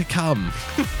years to come.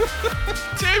 2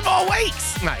 more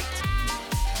weeks, mate.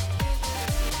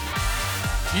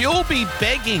 You'll be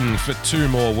begging for 2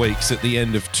 more weeks at the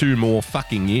end of 2 more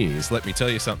fucking years. Let me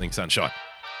tell you something, sunshine.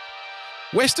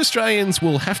 West Australians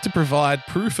will have to provide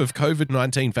proof of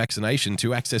COVID-19 vaccination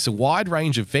to access a wide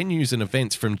range of venues and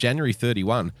events from January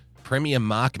 31, Premier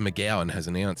Mark McGowan has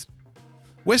announced.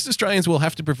 West Australians will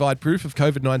have to provide proof of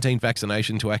COVID-19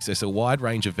 vaccination to access a wide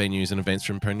range of venues and events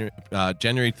from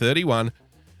January 31,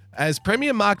 as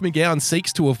Premier Mark McGowan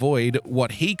seeks to avoid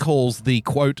what he calls the,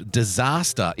 quote,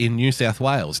 disaster in New South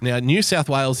Wales. Now, New South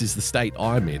Wales is the state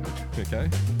I'm in, okay?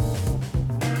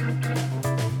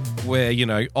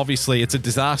 Where, obviously it's a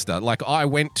disaster. Like, I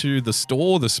went to the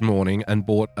store this morning and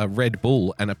bought a Red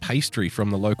Bull and a pastry from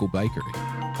the local bakery.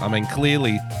 I mean,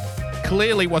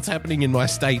 clearly what's happening in my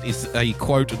state is a,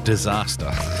 quote, disaster.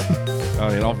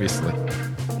 I mean, obviously.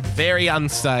 Very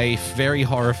unsafe, very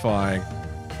horrifying.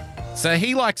 So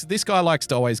this guy likes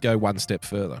to always go one step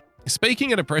further.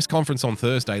 Speaking at a press conference on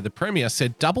Thursday, the Premier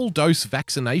said double dose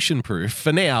vaccination proof.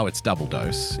 For now, it's double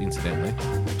dose, incidentally.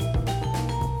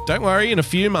 Don't worry, in a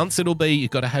few months it'll be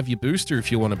you've got to have your booster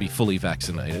if you want to be fully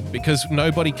vaccinated, because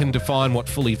nobody can define what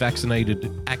fully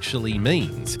vaccinated actually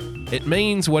means. It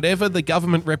means whatever the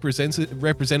government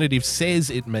representative says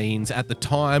it means at the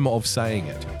time of saying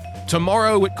it.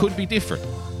 Tomorrow it could be different.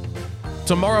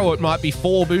 Tomorrow it might be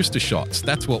 4 booster shots.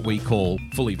 That's what we call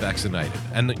fully vaccinated.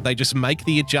 And they just make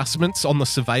the adjustments on the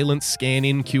surveillance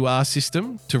scan-in QR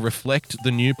system to reflect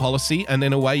the new policy, and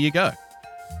then away you go.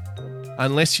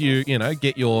 Unless you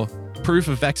get your proof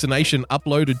of vaccination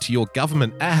uploaded to your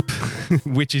government app,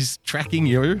 which is tracking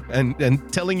you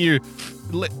and telling you,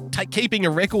 keeping a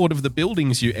record of the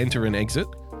buildings you enter and exit.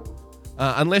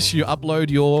 Unless you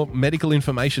upload your medical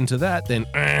information to that, then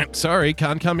sorry,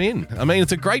 can't come in. I mean,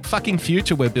 it's a great fucking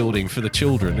future we're building for the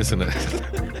children, isn't it?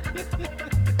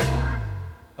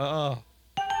 Oh.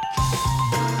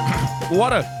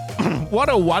 What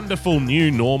a wonderful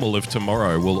new normal of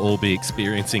tomorrow we'll all be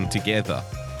experiencing together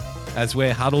as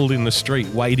we're huddled in the street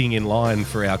waiting in line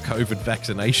for our COVID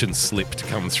vaccination slip to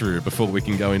come through before we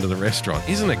can go into the restaurant.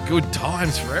 Isn't it good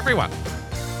times for everyone?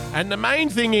 And the main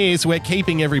thing is we're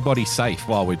keeping everybody safe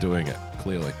while we're doing it,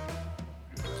 clearly.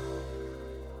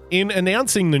 In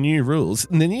announcing the new rules,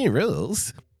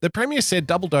 the Premier said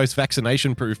double-dose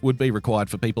vaccination proof would be required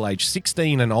for people aged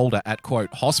 16 and older at,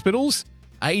 quote, hospitals,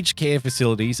 aged care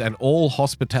facilities and all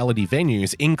hospitality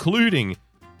venues, including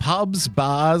pubs,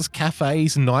 bars,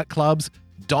 cafes, nightclubs,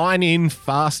 dine-in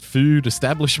fast food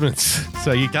establishments.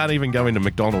 So you can't even go into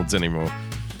McDonald's anymore.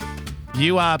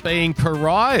 You are being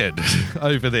pariahed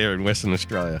over there in Western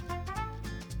Australia.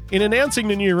 In announcing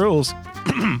the new rules,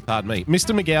 pardon me,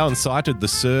 Mr. McGowan cited the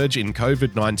surge in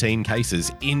COVID-19 cases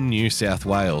in New South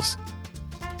Wales.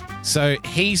 So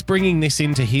he's bringing this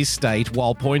into his state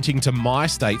while pointing to my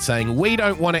state saying, we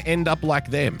don't want to end up like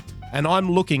them. And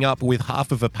I'm looking up with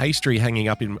half of a pastry hanging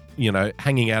out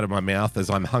of my mouth as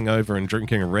I'm hungover and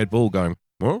drinking a Red Bull going,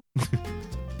 what?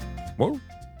 What?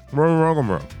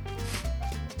 Wrong.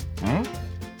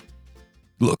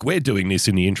 Look, we're doing this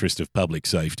in the interest of public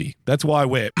safety. That's why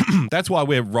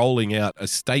we're rolling out a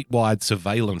statewide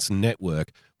surveillance network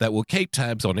that will keep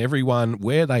tabs on everyone,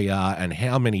 where they are, and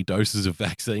how many doses of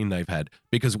vaccine they've had,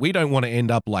 because we don't want to end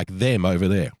up like them over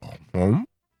there.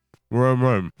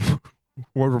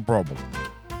 What's the problem?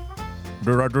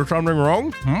 Did I do something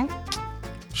wrong?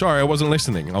 Sorry, I wasn't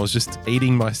listening. I was just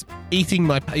eating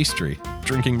my pastry,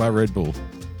 drinking my Red Bull,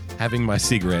 having my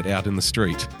cigarette out in the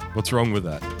street. What's wrong with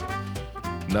that?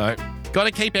 No. Got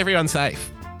to keep everyone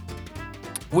safe.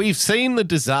 We've seen the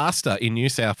disaster in New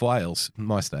South Wales,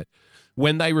 my state,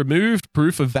 when they removed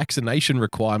proof of vaccination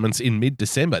requirements in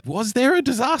mid-December. Was there a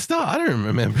disaster? I don't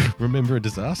remember a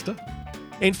disaster.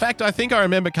 In fact, I think I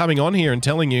remember coming on here and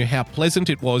telling you how pleasant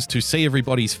it was to see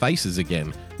everybody's faces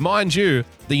again. Mind you,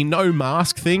 the no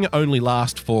mask thing only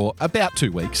lasts for about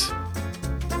 2 weeks.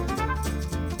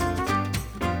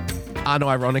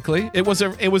 Unironically,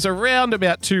 it was around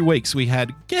about 2 weeks we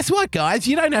had, guess what, guys?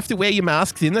 You don't have to wear your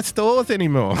masks in the stores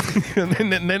anymore. and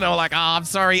then they were like, I'm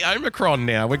sorry, Omicron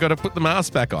now. We've got to put the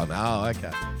mask back on. Oh,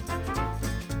 okay.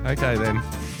 Okay, then.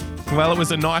 Well, it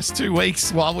was a nice 2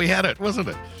 weeks while we had it, wasn't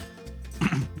it?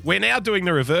 We're now doing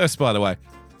the reverse, by the way,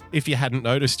 if you hadn't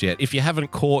noticed yet, if you haven't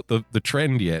caught the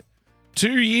trend yet.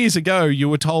 2 years ago, you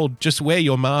were told just wear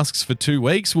your masks for 2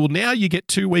 weeks. Well, now you get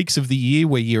 2 weeks of the year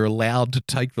where you're allowed to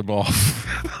take them off.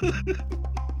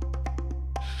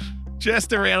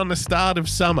 Just around the start of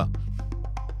summer.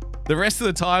 The rest of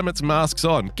the time, it's masks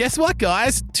on. Guess what,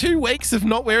 guys? 2 weeks of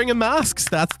not wearing a mask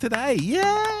starts today.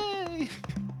 Yay!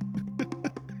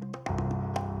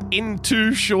 In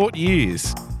 2 short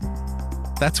years.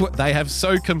 That's what they have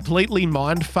so completely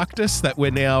mind-fucked us that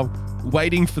we're now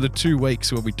waiting for the 2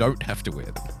 weeks where we don't have to wear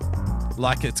them.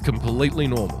 Like it's completely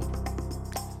normal.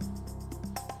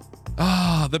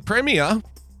 The Premier,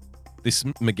 this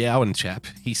McGowan chap,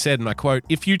 he said, and I quote,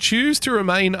 "If you choose to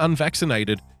remain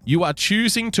unvaccinated, you are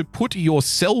choosing to put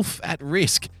yourself at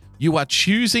risk. You are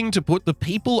choosing to put the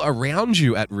people around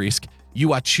you at risk.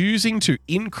 You are choosing to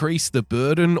increase the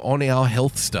burden on our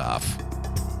health staff."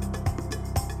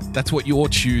 That's what you're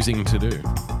choosing to do.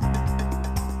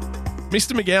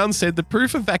 Mr. McGowan said the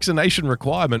proof of vaccination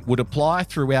requirement would apply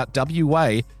throughout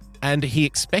WA, and he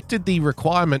expected the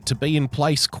requirement to be in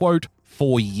place, quote,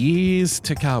 for years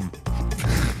to come.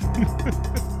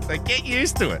 So get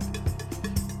used to it.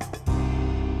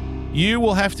 You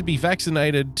will have to be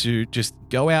vaccinated to just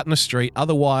go out in the street.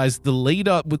 Otherwise, the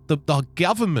leader with the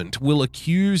government will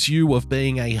accuse you of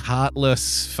being a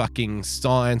heartless fucking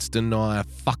science denier.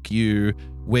 Fuck you.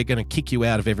 We're going to kick you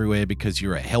out of everywhere because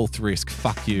you're a health risk.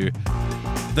 Fuck you.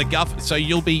 So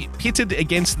you'll be pitted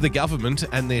against the government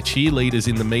and their cheerleaders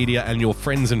in the media and your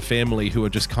friends and family who are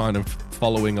just kind of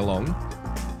following along.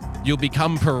 You'll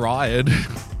become pariahed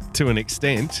to an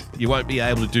extent. You won't be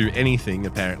able to do anything,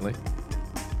 apparently.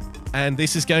 And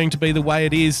this is going to be the way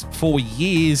it is for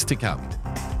years to come.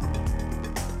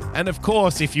 And of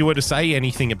course, if you were to say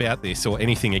anything about this or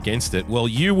anything against it, well,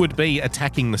 you would be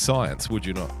attacking the science, would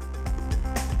you not?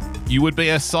 You would be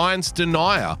a science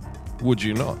denier, would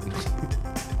you not?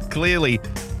 Clearly,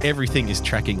 everything is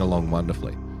tracking along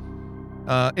wonderfully.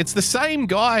 It's the same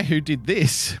guy who did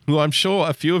this, who I'm sure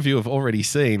a few of you have already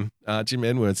seen. Jim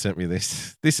Edwards sent me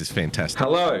this. This is fantastic.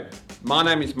 Hello, my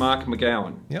name is Mark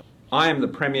McGowan. Yep. I am the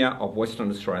Premier of Western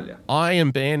Australia. I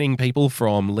am banning people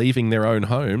from leaving their own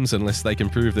homes unless they can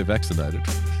prove they're vaccinated.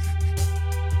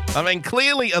 I mean,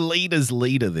 clearly a leader's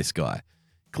leader, this guy.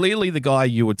 Clearly the guy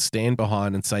you would stand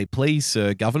behind and say, please,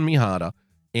 sir, govern me harder.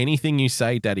 Anything you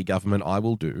say, daddy government, I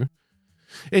will do.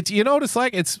 It's, you know what it's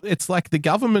like? It's like the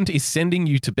government is sending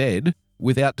you to bed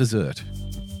without dessert.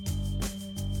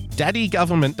 Daddy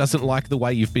government doesn't like the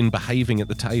way you've been behaving at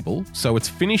the table, so it's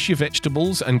finish your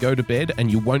vegetables and go to bed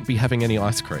and you won't be having any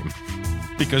ice cream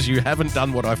because you haven't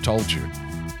done what I've told you.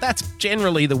 That's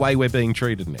generally the way we're being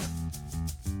treated now.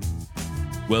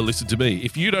 Well, listen to me.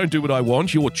 If you don't do what I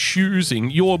want,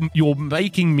 you're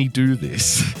making me do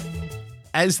this.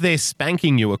 As they're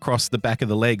spanking you across the back of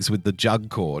the legs with the jug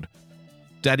cord,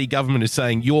 Daddy government is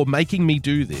saying, you're making me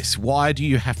do this. Why do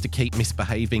you have to keep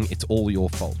misbehaving? It's all your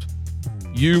fault.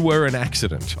 You were an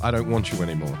accident. I don't want you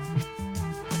anymore.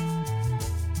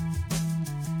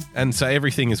 And so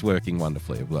everything is working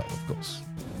wonderfully well, of course.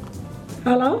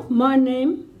 Hello, my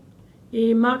name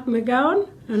is Mark McGowan,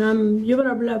 and I'm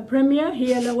Honourable Premier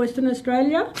here in Western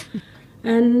Australia.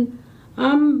 And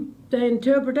I'm the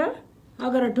interpreter. I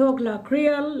gotta talk like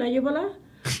Creole, like Yubala,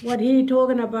 what he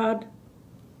talking about.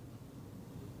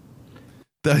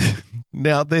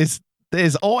 Now, there's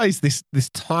always this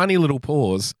tiny little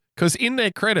pause. Because in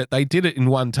their credit, they did it in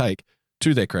one take,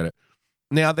 to their credit.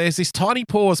 Now, there's this tiny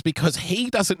pause because he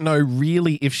doesn't know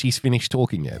really if she's finished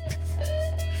talking yet.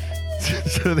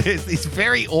 So there's this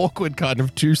very awkward kind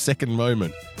of 2-second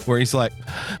moment where he's like,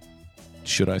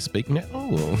 should I speak now?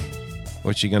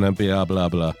 Or is she going to be blah, blah,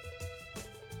 blah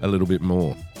a little bit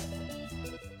more?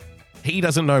 He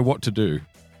doesn't know what to do.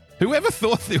 Whoever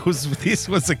thought this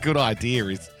was a good idea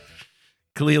is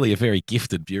clearly a very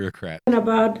gifted bureaucrat.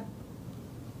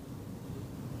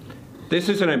 This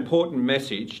is an important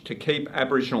message to keep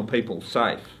Aboriginal people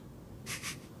safe.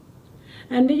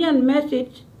 And the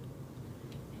message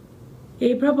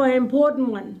is probably an important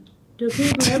one to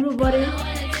keep everybody.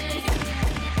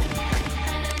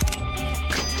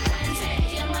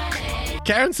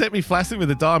 Karen sent me Flaccid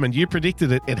with a diamond. You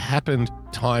predicted it. It happened.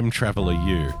 Time traveler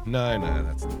you. No,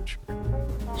 that's not true.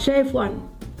 Safe one.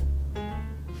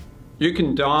 You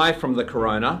can die from the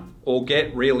corona or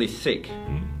get really sick.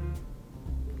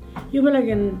 You will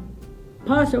can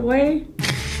pass away.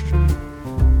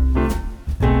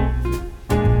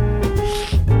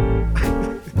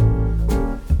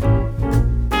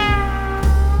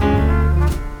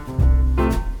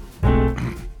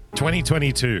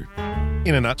 (2022)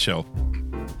 in a nutshell.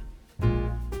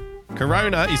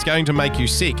 Corona is going to make you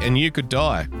sick and you could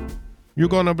die. You're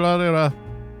going to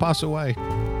pass away.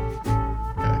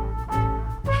 Okay.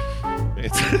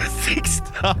 It's sick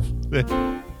stuff.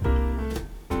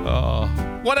 Oh,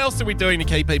 what else are we doing to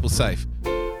keep people safe?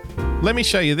 Let me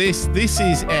show you this. This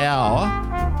is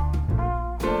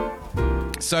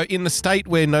So in the state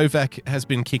where Novak has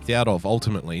been kicked out of,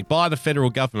 ultimately, by the federal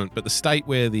government, but the state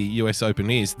where the US Open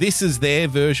is, this is their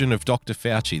version of Dr.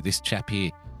 Fauci, this chap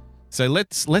here. So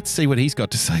let's see what he's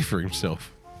got to say for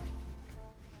himself.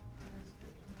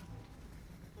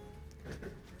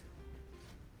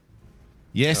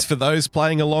 Yes, for those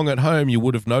playing along at home, you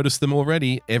would have noticed them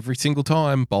already every single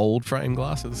time. Bold frame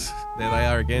glasses. There they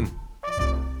are again.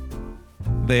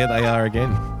 There they are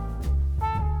again.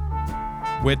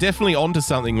 We're definitely onto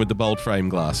something with the bold frame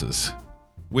glasses.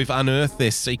 We've unearthed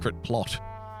their secret plot,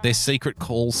 their secret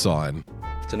call sign.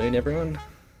 Afternoon, everyone.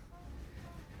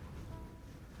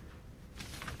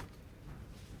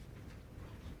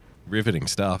 Riveting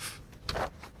stuff.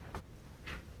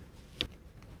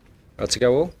 Right to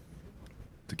go, all?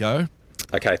 To go.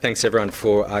 Okay, thanks everyone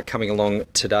for coming along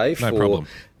today for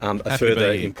a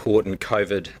further important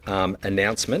COVID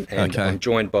announcement. And I'm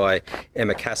joined by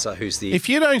Emma Casa, who's the... If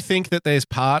you don't think that there's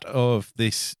part of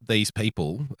these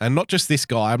people, and not just this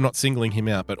guy, I'm not singling him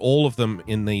out, but all of them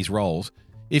in these roles,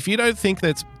 if you don't think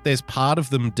that there's part of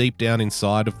them deep down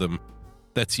inside of them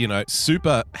that's,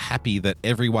 super happy that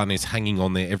everyone is hanging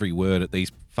on their every word at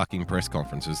these fucking press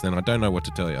conferences, then I don't know what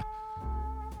to tell you.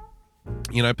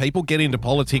 People get into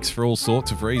politics for all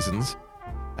sorts of reasons,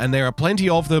 and there are plenty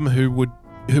of them who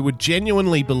would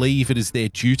genuinely believe it is their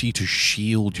duty to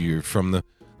shield you from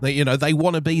they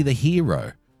want to be the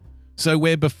hero. So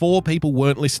where before people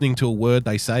weren't listening to a word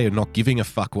they say and not giving a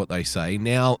fuck what they say,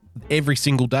 now every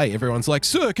single day everyone's like,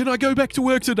 sir, can I go back to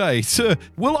work today? Sir,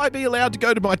 will I be allowed to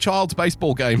go to my child's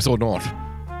baseball games or not?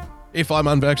 If I'm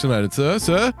unvaccinated,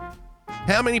 sir?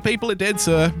 How many people are dead,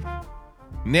 sir?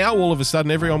 Now all of a sudden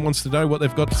everyone wants to know what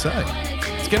they've got to say.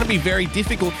 It's going to be very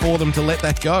difficult for them to let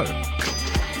that go.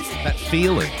 That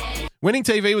feeling. Winning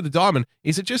TV with the Diamond,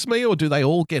 is it just me or do they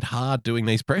all get hard doing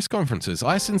these press conferences?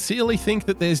 I sincerely think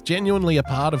that there's genuinely a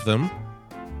part of them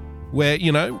where,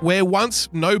 where once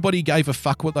nobody gave a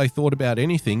fuck what they thought about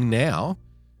anything, now,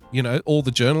 all the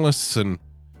journalists and,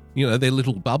 their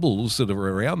little bubbles that are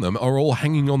around them are all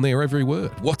hanging on their every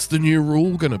word. What's the new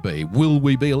rule going to be? Will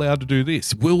we be allowed to do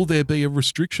this? Will there be a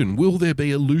restriction? Will there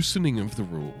be a loosening of the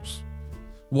rules?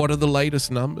 What are the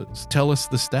latest numbers? Tell us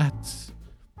the stats.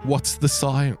 What's the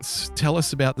science? Tell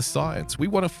us about the science. We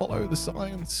want to follow the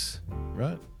science,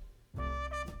 right?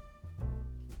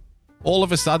 All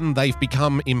of a sudden, they've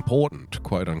become important,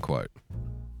 quote unquote.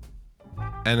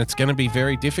 And it's going to be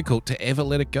very difficult to ever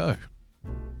let it go.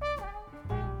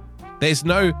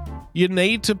 You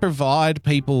need to provide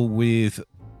people with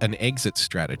an exit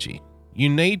strategy. You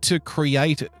need to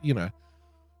create,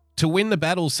 to win the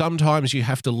battle, sometimes you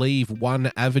have to leave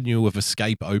one avenue of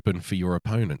escape open for your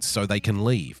opponents so they can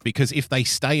leave. Because if they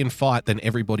stay and fight, then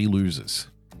everybody loses,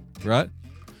 right?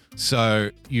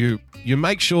 So you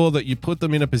make sure that you put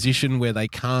them in a position where they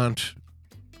can't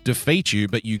defeat you,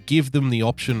 but you give them the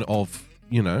option of,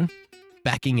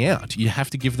 backing out. You have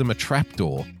to give them a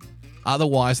trapdoor.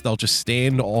 Otherwise, they'll just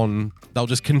they'll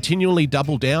just continually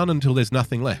double down until there's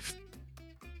nothing left.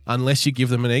 Unless you give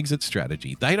them an exit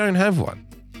strategy. They don't have one.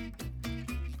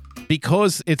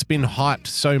 Because it's been hyped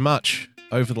so much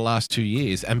over the last 2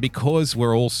 years, and because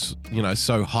we're all,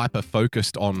 so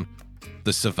hyper-focused on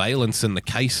the surveillance and the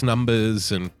case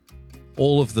numbers and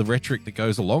all of the rhetoric that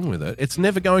goes along with it, it's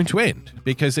never going to end,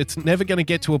 because it's never going to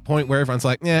get to a point where everyone's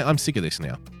like, yeah, I'm sick of this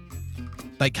now.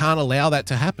 They can't allow that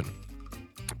to happen.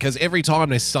 Because every time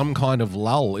there's some kind of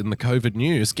lull in the COVID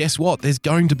news, guess what? There's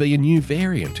going to be a new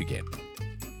variant again.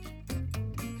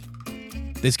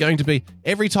 There's going to be,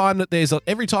 every time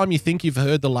you think you've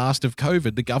heard the last of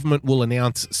COVID, the government will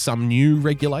announce some new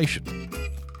regulation.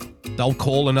 They'll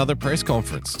call another press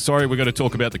conference. Sorry, we're going to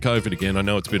talk about the COVID again. I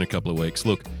know it's been a couple of weeks.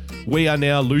 Look, we are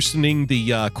now loosening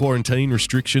the quarantine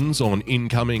restrictions on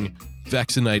incoming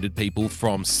vaccinated people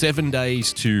from 7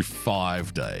 days to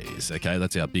 5 days. Okay,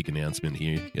 that's our big announcement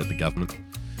here at the government.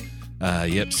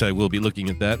 So we'll be looking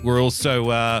at that. We're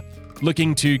also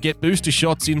looking to get booster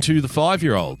shots into the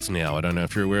 5-year-olds now. I don't know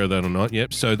if you're aware of that or not.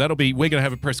 Yep. So we're going to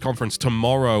have a press conference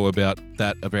tomorrow about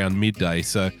that around midday.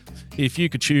 So if you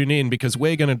could tune in, because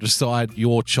we're going to decide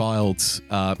your child's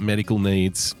medical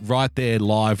needs right there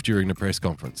live during the press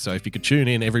conference. So if you could tune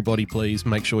in, everybody, please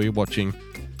make sure you're watching.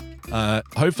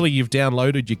 Hopefully you've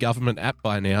downloaded your government app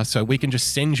by now, so we can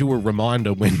just send you a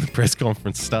reminder when the press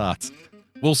conference starts.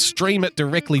 We'll stream it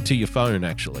directly to your phone,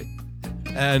 actually.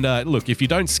 And look, if you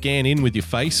don't scan in with your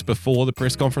face before the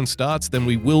press conference starts, then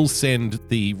we will send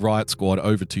the riot squad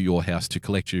over to your house to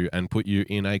collect you and put you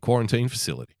in a quarantine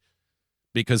facility.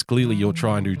 Because clearly you're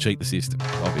trying to cheat the system,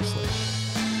 obviously.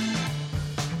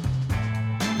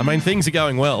 I mean, things are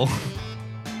going well.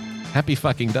 Happy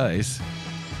fucking days.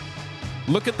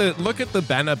 Look at the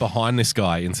banner behind this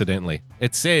guy, incidentally.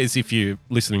 It says, if you're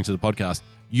listening to the podcast,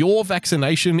 your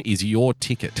vaccination is your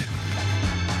ticket.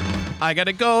 I got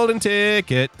a golden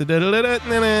ticket. The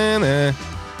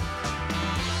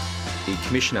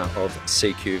Commissioner of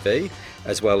CQV,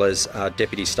 as well as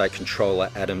Deputy State Controller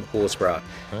Adam Horsburgh.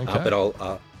 Okay. But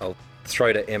I'll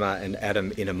throw to Emma and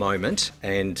Adam in a moment.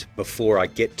 And before I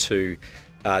get to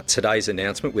today's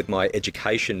announcement with my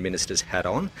Education Minister's hat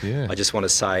on, I just want to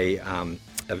say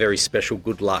a very special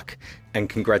good luck and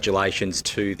congratulations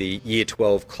to the Year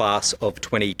 12 class of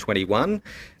 2021.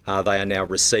 They are now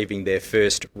receiving their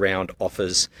first round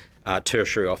offers,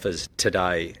 tertiary offers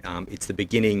today. It's the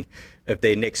beginning of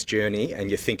their next journey, and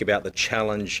you think about the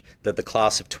challenge that the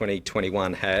class of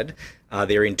 2021 had.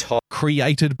 Their entire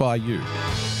created by you.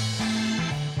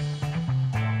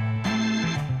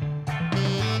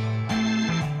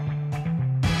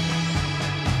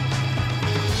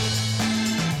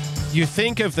 You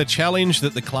think of the challenge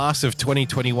that the class of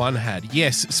 2021 had.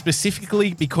 Yes,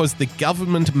 specifically because the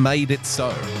government made it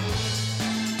so.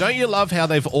 Don't you love how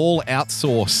they've all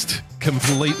outsourced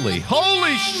completely?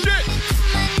 Holy shit!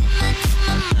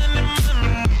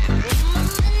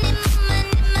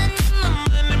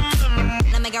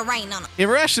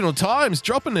 Irrational Times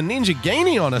dropping a Ninja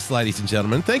Genie on us, ladies and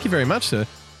gentlemen. Thank you very much, sir.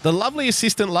 The lovely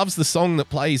assistant loves the song that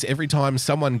plays every time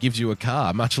someone gives you a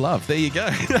car. Much love. There you go.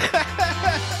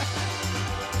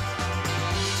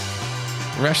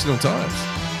 Irrational Times.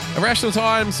 Irrational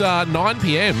Times, 9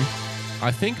 p.m,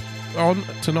 I think, on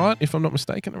tonight, if I'm not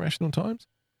mistaken, Irrational Times,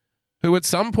 who at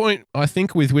some point, I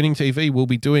think with Winning TV, will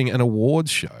be doing an awards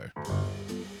show.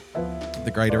 The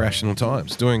Great Irrational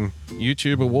Times, doing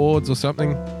YouTube awards or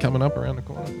something coming up around the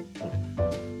corner.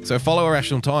 So follow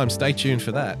Irrational Times. Stay tuned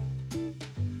for that.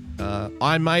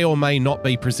 I may or may not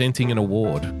be presenting an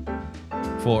award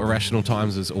for Irrational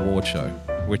Times' award show,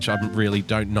 which I really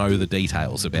don't know the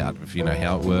details about, if you know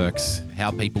how it works,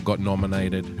 how people got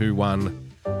nominated, who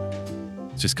won.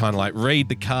 It's just kind of like, read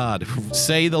the card,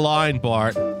 see the line,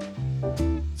 Bart.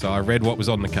 So I read what was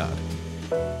on the card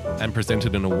and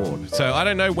presented an award. So I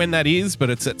don't know when that is,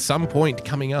 but it's at some point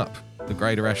coming up. The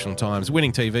Great Irrational Times.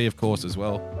 Winning TV, of course, as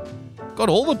well. Got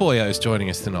all the boyos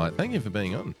joining us tonight. Thank you for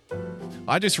being on.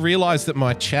 I just realised that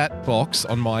my chat box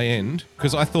on my end,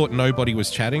 because I thought nobody was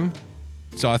chatting,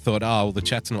 so I thought, oh, well, the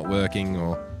chat's not working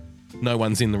or no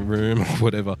one's in the room or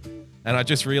whatever. And I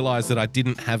just realised that I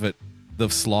didn't have the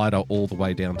slider all the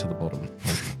way down to the bottom.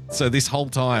 So this whole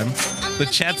time, the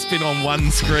chat's been on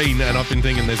one screen and I've been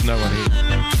thinking there's no one here.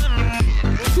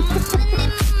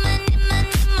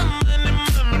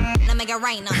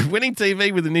 Winning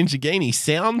TV with a Ninjaghini.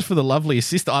 Sound for the lovely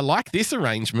assistant. I like this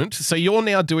arrangement. So you're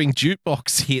now doing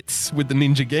jukebox hits with the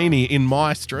Ninjaghini in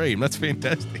my stream. That's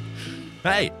fantastic.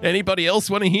 Hey, anybody else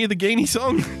want to hear the Genie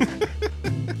song?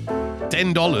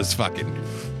 $10 fucking.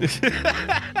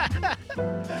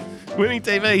 Winning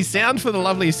TV. Sound for the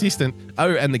lovely assistant.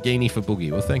 Oh, and the Genie for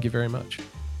Boogie. Well, thank you very much.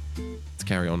 Let's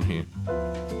carry on here.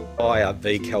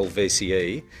 VCAL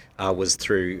VCE was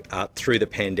through the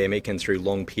pandemic and through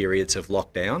long periods of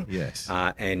lockdown. Yes.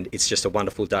 And it's just a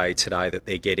wonderful day today that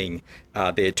they're getting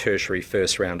their tertiary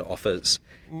first round offers.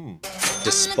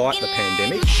 Despite the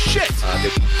pandemic. Shit!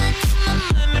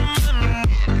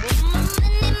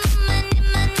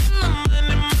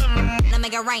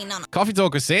 Coffee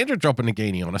Talk with Sandra dropping a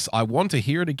Genie on us. I want to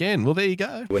hear it again. Well, there you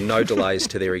go. There were no delays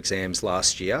to their exams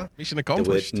last year. Mission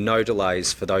accomplished. There were no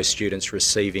delays for those students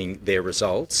receiving their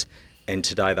results, and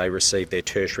today they received their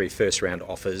tertiary first round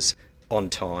offers on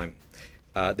time.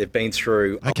 They've been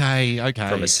through okay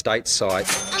from a state site,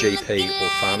 GP or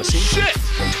pharmacy. Shit!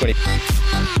 And 20.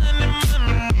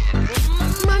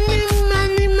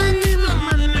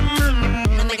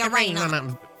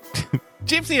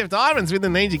 Gypsy of Diamonds with the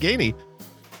Ninjaghini.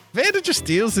 Vander just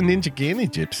steals the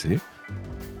Ninjaghini, Gypsy.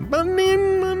 Money,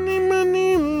 money,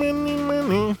 money, money,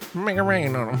 money. Make it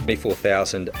rain on them.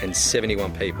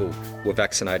 24,071 people were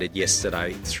vaccinated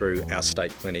yesterday through our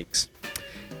state clinics.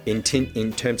 In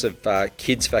terms of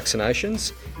kids'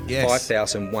 vaccinations, yes.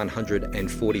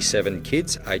 5,147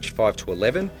 kids aged 5 to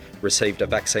 11 received a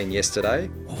vaccine yesterday.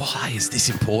 Why is this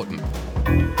important?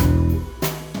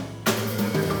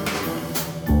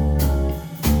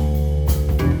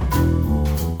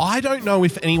 I don't know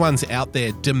if anyone's out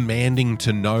there demanding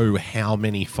to know how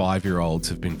many 5-year-olds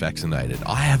have been vaccinated.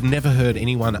 I have never heard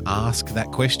anyone ask that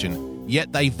question,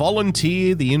 yet they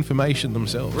volunteer the information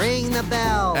themselves. Ring the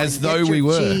bell. As though we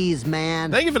were. Cheese,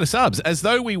 man. Thank you for the subs. As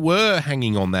though we were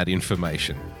hanging on that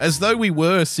information. As though we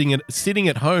were sitting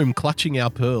at home, clutching our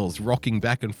pearls, rocking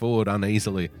back and forward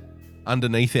uneasily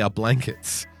underneath our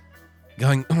blankets.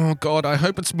 Going, oh, God, I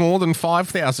hope it's more than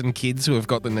 5,000 kids who have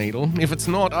got the needle. If it's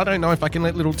not, I don't know if I can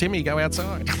let little Timmy go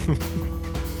outside.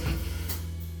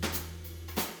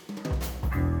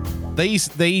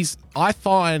 I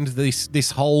find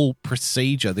this whole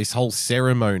procedure, this whole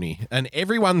ceremony, and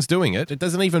everyone's doing it. It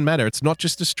doesn't even matter. It's not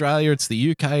just Australia. It's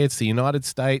the UK. It's the United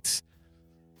States.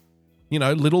 You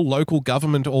know, little local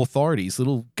government authorities,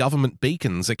 little government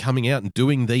beacons are coming out and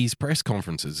doing these press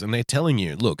conferences, and they're telling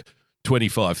you, look,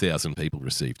 25,000 people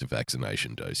received a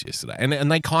vaccination dose yesterday.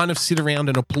 And they kind of sit around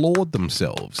and applaud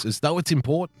themselves as though it's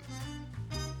important.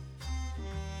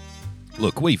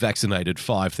 Look, we vaccinated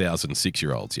 5,000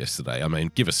 6-year-olds yesterday. I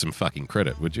mean, give us some fucking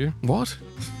credit, would you? What?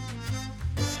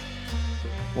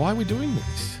 Why are we doing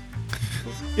this?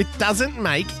 It doesn't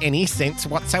make any sense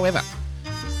whatsoever.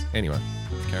 Anyway,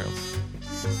 carry on.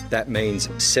 That means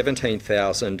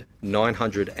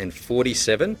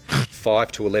 17,947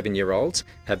 5 to 11-year-olds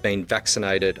have been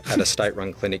vaccinated at a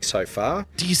state-run clinic so far.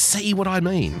 Do you see what I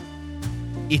mean?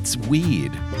 It's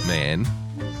weird, man.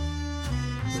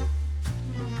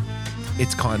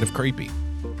 It's kind of creepy.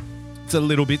 It's a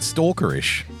little bit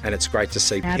stalkerish. And it's great to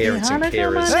see parents and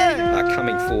carers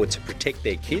coming forward to protect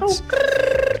their kids.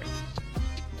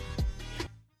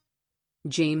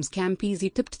 James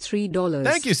Campisi tipped $3.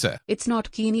 Thank you, sir. It's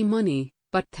not Keeney money,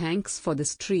 but thanks for the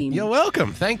stream. You're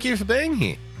welcome. Thank you for being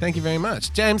here. Thank you very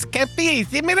much. James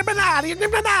Campisi,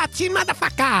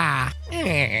 motherfucker.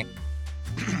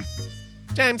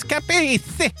 James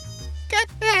Campisi.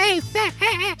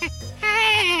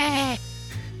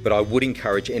 But I would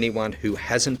encourage anyone who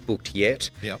hasn't booked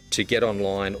yet to get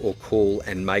online or call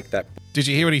and make that. Did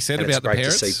you hear what he said about the parents?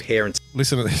 It's great to see parents.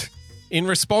 Listen to this. In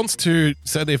response to,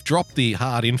 so they've dropped the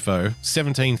hard info,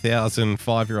 17,000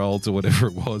 5-year-olds or whatever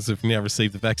it was have now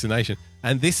received the vaccination.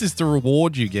 And this is the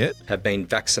reward you get. Have been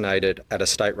vaccinated at a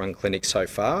state-run clinic so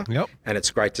far. Yep. And it's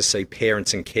great to see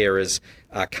parents and carers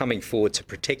coming forward to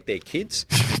protect their kids.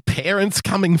 Parents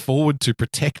coming forward to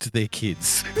protect their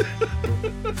kids.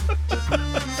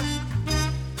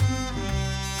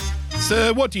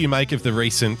 Sir, what do you make of the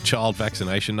recent child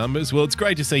vaccination numbers? Well, it's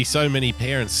great to see so many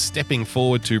parents stepping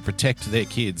forward to protect their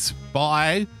kids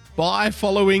by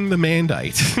following the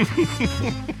mandate.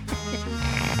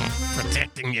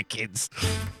 Protecting your kids.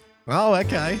 Oh,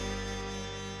 okay.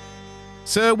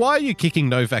 Sir, why are you kicking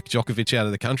Novak Djokovic out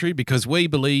of the country? Because we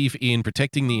believe in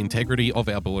protecting the integrity of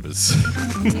our borders.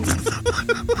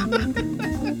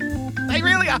 They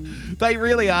really are. They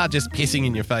really are just pissing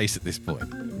in your face at this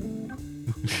point.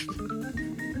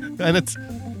 And it's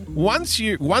once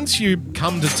you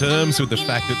come to terms with the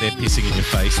fact that they're pissing in your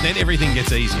face, then everything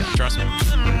gets easier. Trust me.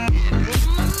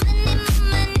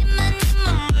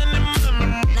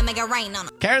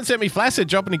 Karen sent me flaccid,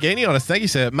 dropping a guinea on us. Thank you,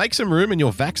 sir. Make some room in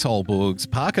your Vaxhole boogs.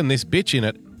 Parking this bitch in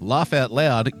it. Laugh out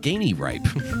loud. Guinea rape.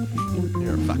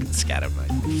 You're a fucking scatter,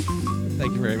 mate.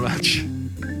 Thank you very much,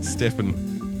 Stefan.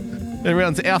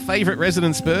 Everyone's our favourite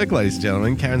resident Spurg, ladies and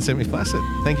gentlemen. Karen sent me flaccid.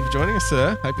 Thank you for joining us,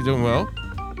 sir. Hope you're doing well.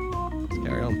 Let's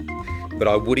carry on. But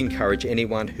I would encourage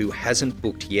anyone who hasn't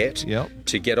booked yet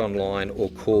to get online or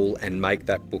call and make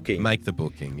that booking. Make the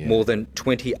booking, yeah. More than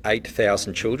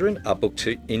 28,000 children are booked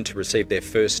in to receive their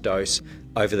first dose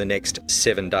over the next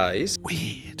 7 days.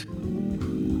 Weird.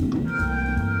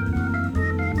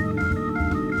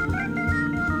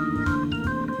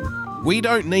 We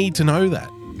don't need to know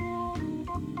that.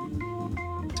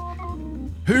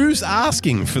 Who's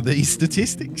asking for these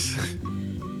statistics?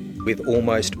 With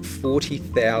almost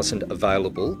 40,000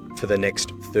 available for the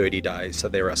next 30 days. So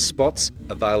there are spots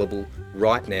available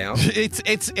right now.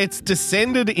 It's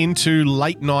descended into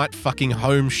late night fucking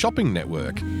home shopping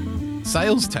network.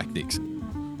 Sales tactics.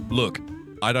 Look,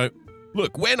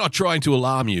 we're not trying to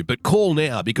alarm you, but call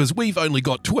now because we've only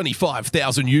got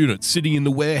 25,000 units sitting in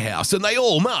the warehouse and they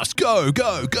all must go,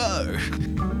 go, go.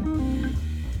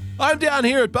 I'm down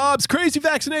here at Bob's Crazy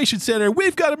Vaccination Center.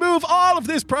 We've got to move all of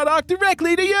this product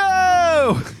directly to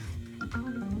you.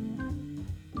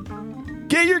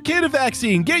 Get your kid a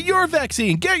vaccine. Get your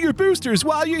vaccine. Get your boosters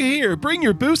while you're here. Bring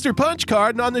your booster punch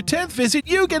card, and on the 10th visit,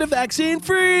 you get a vaccine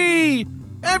free.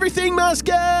 Everything must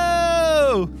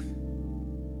go.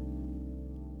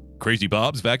 Crazy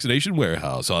Bob's Vaccination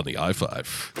Warehouse on the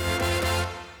I-5.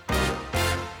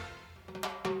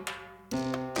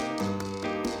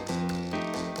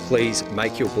 Please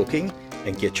make your booking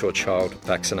and get your child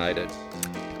vaccinated.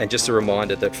 And just a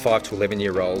reminder that 5 to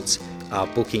 11-year-olds are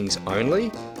bookings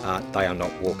only. They are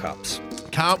not walk-ups.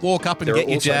 Can't walk up and get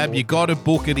your jab. You got to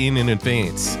book it in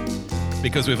advance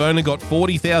because we've only got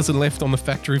 40,000 left on the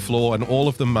factory floor and all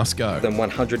of them must go. Than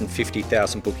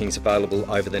 150,000 bookings available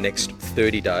over the next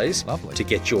 30 days. Lovely. To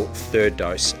get your third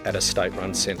dose at a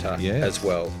state-run centre as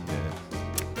well. Yeah.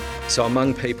 So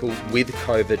among people with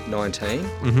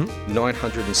COVID-19,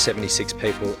 976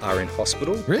 people are in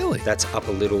hospital. Really? That's up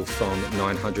a little from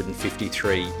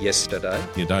 953 yesterday.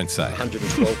 You don't say.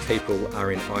 112 people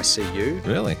are in ICU.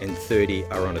 Really? And 30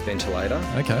 are on a ventilator.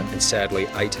 Okay. And sadly,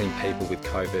 18 people with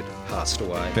COVID passed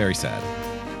away. Very sad.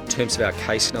 In terms of our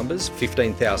case numbers,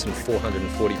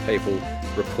 15,440 people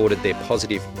reported their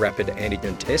positive rapid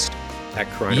antigen test at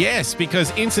coronavirus. Yes,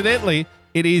 because incidentally,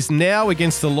 it is now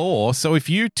against the law. So if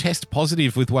you test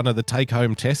positive with one of the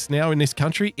take-home tests now in this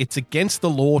country, it's against the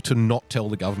law to not tell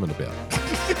the government about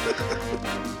it.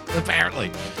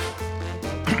 Apparently.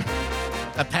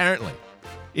 Apparently.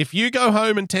 If you go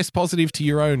home and test positive to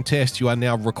your own test, you are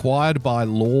now required by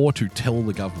law to tell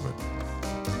the government.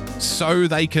 So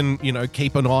they can,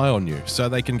 keep an eye on you. So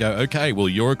they can go, okay, well,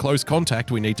 you're a close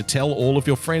contact. We need to tell all of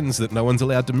your friends that no one's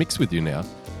allowed to mix with you now.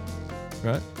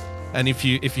 Right? And if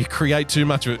you create too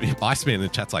much of it, Iceman in the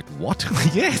chat's like, what?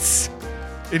 Yes.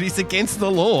 It is against the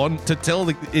law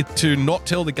to not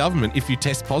tell the government if you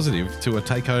test positive to a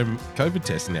take-home COVID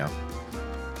test now.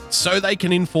 So they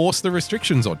can enforce the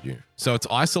restrictions on you. So it's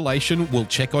isolation. We'll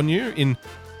check on you. In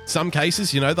some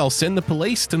cases, they'll send the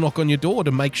police to knock on your door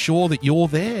to make sure that you're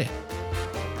there.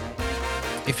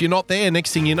 If you're not there,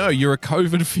 next thing you know, you're a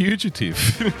COVID fugitive.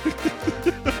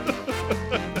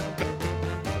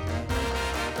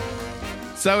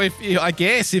 So if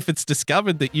it's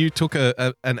discovered that you took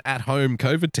an at-home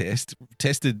COVID test,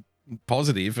 tested,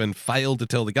 positive and failed to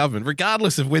tell the government,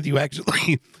 regardless of whether you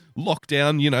actually lock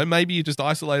down, maybe you just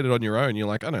isolated on your own. You're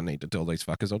like, I don't need to tell these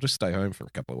fuckers. I'll just stay home for a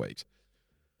couple of weeks.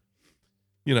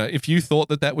 If you thought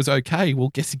that was okay, well,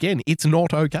 guess again, it's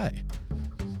not okay.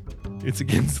 It's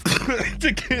against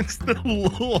the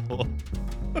law.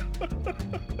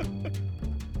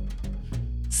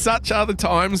 Such are the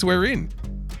times we're in.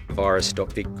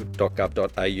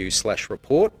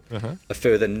 virus.vic.gov.au/report. A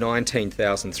further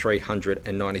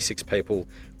 19,396 people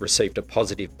received a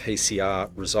positive PCR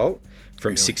result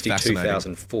from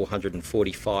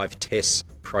 62,445 tests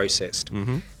processed.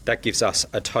 That gives us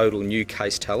a total new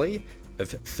case tally of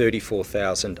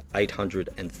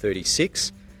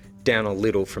 34,836, down a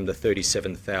little from the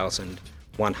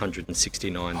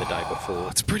 37,169 the day before.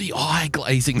 It's pretty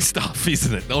eye-glazing stuff,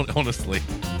 isn't it? Honestly.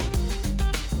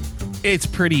 It's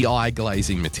pretty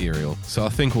eye-glazing material, so I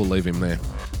think we'll leave him there.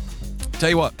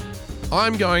 Tell you what,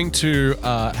 I'm going to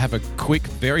have a quick,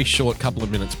 very short couple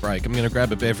of minutes break. I'm going to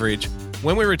grab a beverage.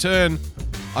 When we return,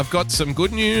 I've got some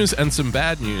good news and some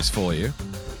bad news for you.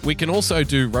 We can also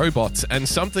do robots and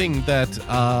something that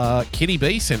Kitty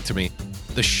B sent to me,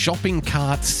 the shopping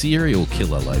cart serial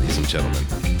killer, ladies and gentlemen.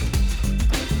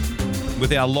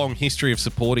 With our long history of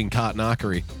supporting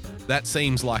cartnarkery, that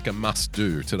seems like a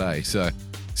must-do today, so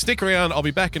stick around. I'll be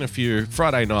back in a few.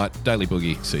 Friday night, Daily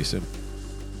Boogie. See you soon.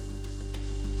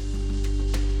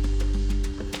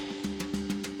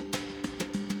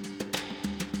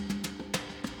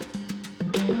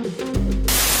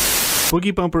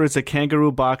 Boogie Bumper is a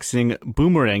kangaroo boxing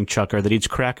boomerang chucker that eats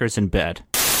crackers in bed.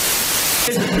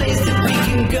 There's a place that we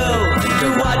can go to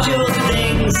watch old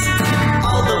things.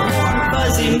 All the warm,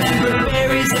 fuzzy member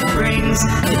berries it brings.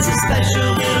 It's a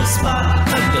special little spot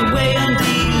tucked away on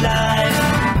D-Live.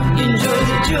 Enjoy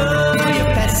the joy of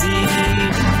Pepsi.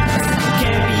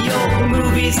 Campy old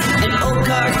movies and old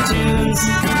cartoons.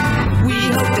 We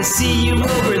hope to see you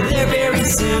over there very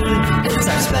soon.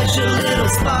 It's our special little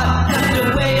spot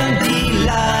tucked away on D-Live.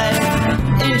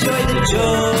 Enjoy the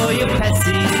joy of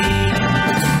Pepsi.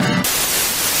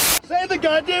 Say the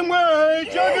goddamn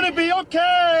words, you're gonna be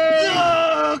okay!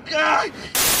 Oh, God!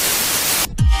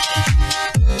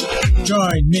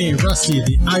 Join me, Rusty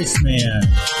the Iceman,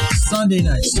 Sunday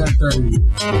night, 10:30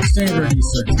 Standard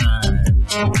Eastern Time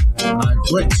on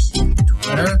Twitch,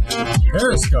 Twitter,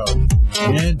 Periscope,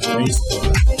 and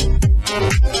Facebook.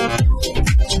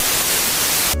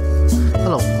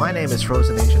 Hello, my name is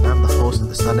Frozen Asian. I'm the host of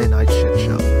the Sunday Night Shit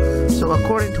Show. So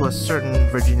according to a certain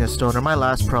Virginia stoner, my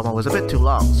last promo was a bit too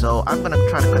long, so I'm gonna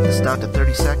try to cut this down to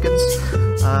 30 seconds.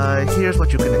 Here's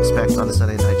what you can expect on the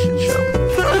Sunday Night Shit Show.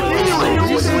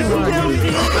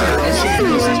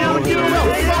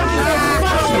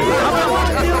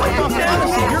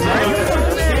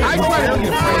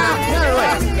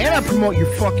 And I promote your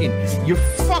fucking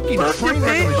frame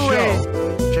rate of the show.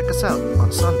 Check us out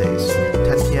on Sundays,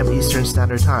 10 p.m. Eastern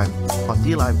Standard Time on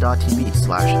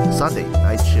dlive.tv/Sunday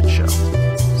Night Shit Show.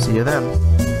 See you then.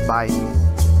 Bye.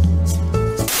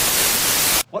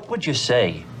 What would you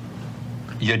say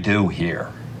you do here?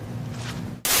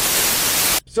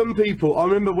 Some people, I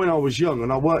remember when I was young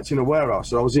and I worked in a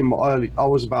warehouse, and I was in my how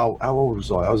old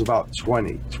was I? I was about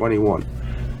 20, 21.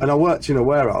 And I worked in a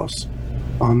warehouse.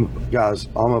 Guys,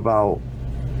 I'm about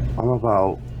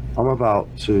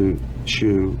to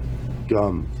chew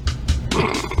gum.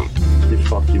 You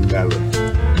fucking know it.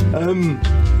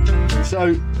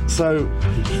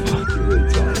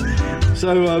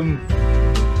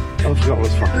 I forgot what I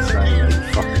was fucking saying, you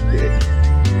fucking dick.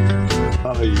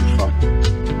 Oh, you fucking...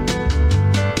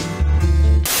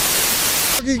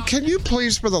 Can you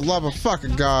please, for the love of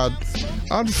fucking God,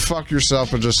 unfuck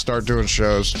yourself and just start doing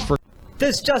shows?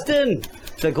 This just in.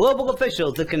 The global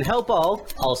officials that can help all,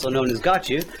 also known as Got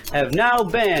You, have now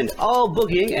banned all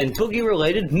boogieing and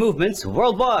boogie-related movements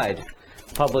worldwide.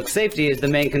 Public safety is the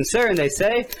main concern, they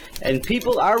say, and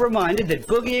people are reminded that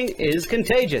boogieing is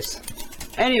contagious.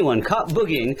 Anyone caught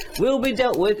boogieing will be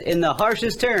dealt with in the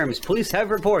harshest terms police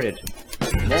have reported.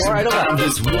 More at 11.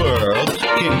 This world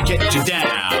can get you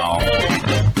down.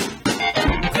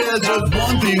 There's just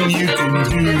one thing you can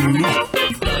do.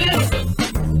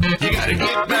 You gotta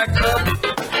get back up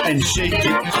and shake it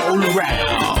all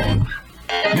around.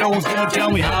 No one's gonna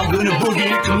tell me how I'm gonna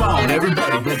boogie. Come on,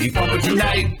 everybody, boogie bumper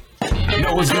tonight.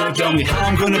 No one's gonna tell me how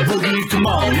I'm gonna boogie. Come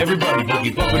on, everybody,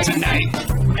 boogie bumper tonight.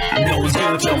 No one's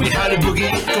gonna tell me how to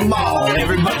boogie. Come on,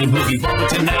 everybody, boogie bumper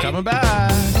tonight. Coming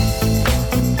back.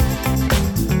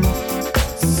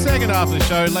 Second half of the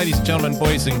show, ladies and gentlemen,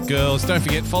 boys and girls, don't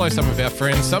forget, follow some of our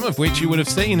friends, some of which you would have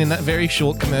seen in that very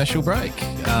short commercial break.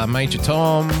 Major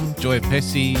Tom, Joy of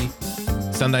Pessy,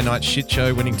 Sunday Night Shit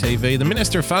Show, Winning TV. The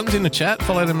Minister of Fun's in the chat.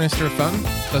 Follow the Minister of Fun.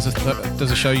 Does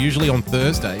a show usually on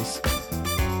Thursdays.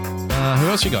 Who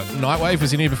else you got? Nightwave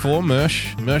was in here before.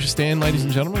 Mersh Stan, ladies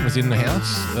and gentlemen, was in the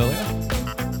house earlier.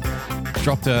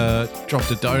 Dropped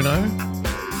a dono.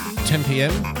 10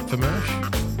 p.m. for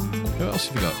Mersh. Who else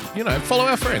have you got? You know, follow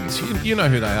our friends. You know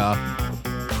who they are.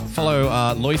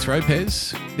 Follow Lois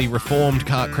Lopez, the reformed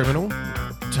cart criminal.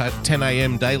 10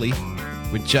 a.m. daily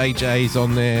with JJ's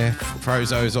on there,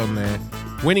 Frozo's on there.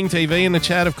 Winning TV in the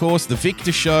chat, of course. The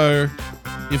Victor Show.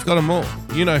 You've got them all.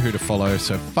 You know who to follow,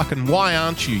 so fucking why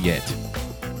aren't you yet?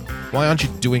 Why aren't you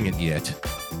doing it yet?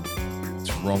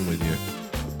 What's wrong with you?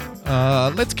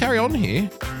 Let's carry on here.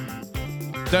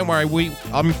 Don't worry,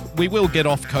 we will get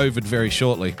off COVID very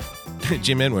shortly.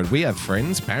 Jim Edward, we have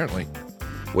friends, apparently.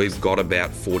 We've got about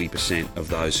 40% of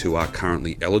those who are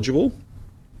currently eligible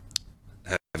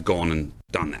have gone and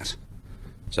done that.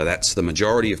 So that's the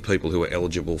majority of people who are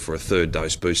eligible for a third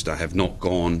dose booster have not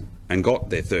gone and got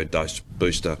their third dose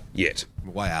booster yet.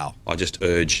 Wow. I just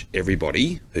urge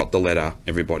everybody who got the letter,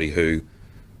 everybody who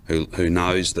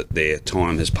knows that their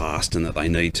time has passed and that they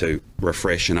need to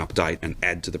refresh and update and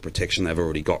add to the protection they've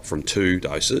already got from 2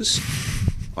 doses.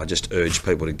 I just urge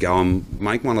people to go and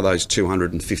make one of those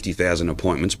 250,000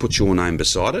 appointments, put your name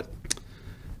beside it,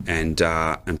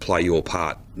 and play your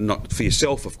part. Not for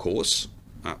yourself, of course,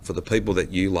 for the people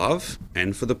that you love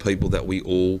and for the people that we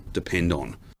all depend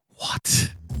on. What?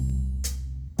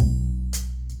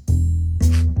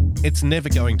 It's never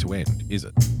going to end, is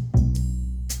it?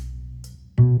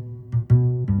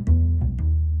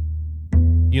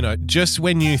 You know, just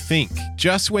when you think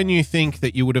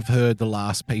that you would have heard the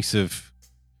last piece of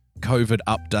COVID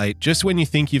update, just when you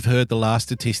think you've heard the last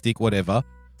statistic, whatever,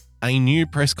 a new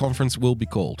press conference will be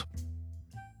called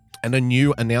and a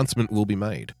new announcement will be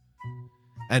made.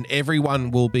 And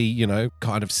everyone will be, you know,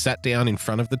 kind of sat down in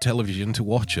front of the television to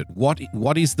watch it.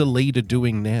 What is the leader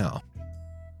doing now?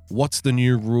 What's the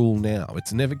new rule now?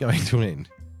 It's never going to end.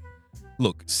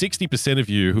 Look, 60% of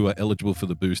you who are eligible for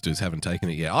the boosters haven't taken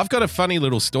it yet. I've got a funny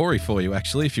little story for you,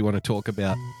 actually, if you want to talk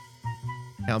about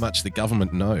how much the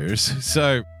government knows.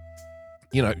 So,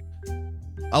 you know,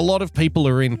 a lot of people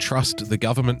are in trust the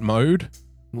government mode.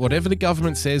 Whatever the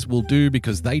government says we'll do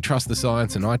because they trust the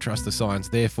science and I trust the science.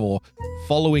 Therefore,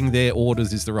 following their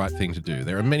orders is the right thing to do.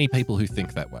 There are many people who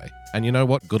think that way. And you know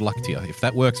what? Good luck to you. If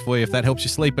that works for you, if that helps you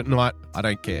sleep at night, I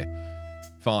don't care.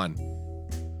 Fine.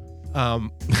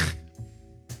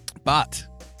 But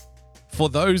for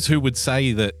those who would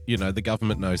say that, you know, the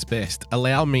government knows best,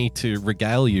 allow me to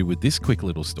regale you with this quick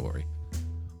little story.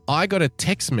 I got a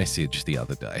text message the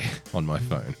other day on my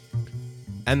phone.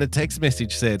 And the text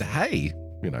message said, hey,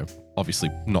 you know, obviously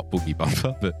not Boogie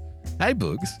Bumper, but hey,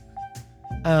 Boogs.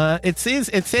 It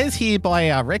says here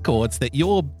by our records that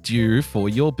you're due for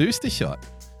your booster shot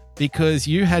because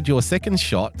you had your second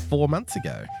shot 4 months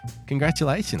ago.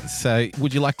 Congratulations. So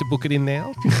would you like to book it in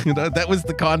now? You know, that was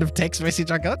the kind of text message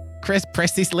I got.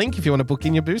 Press this link if you want to book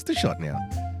in your booster shot now.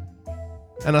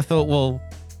 And I thought, well,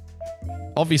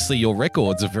 obviously your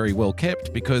records are very well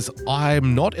kept because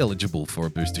I'm not eligible for a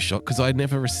booster shot because I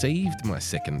never received my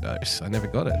second dose. I never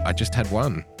got it. I just had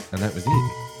one and that was it.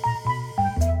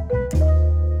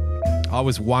 I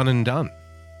was one and done.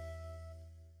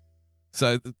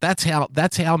 So that's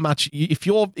how much if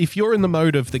you're in the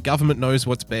mode of the government knows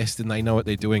what's best and they know what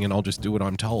they're doing and I'll just do what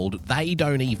I'm told, they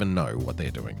don't even know what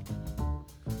they're doing.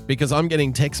 Because I'm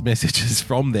getting text messages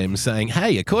from them saying,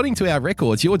 hey, according to our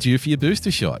records, you're due for your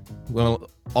booster shot. Well,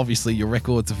 obviously your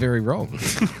records are very wrong,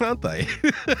 aren't they?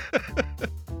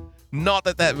 Not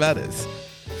that matters.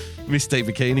 Miss Steve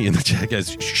Bikini in the chat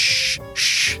goes, shh,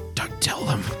 don't tell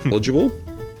them. Eligible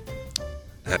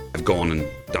have gone and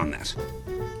done that.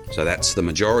 So that's the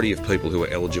majority of people who are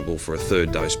eligible for a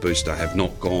third dose booster have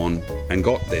not gone and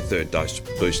got their third dose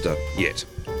booster yet.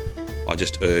 I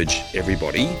just urge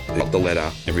everybody who got the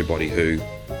letter, everybody who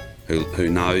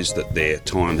knows that their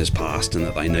time has passed and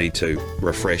that they need to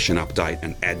refresh and update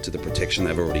and add to the protection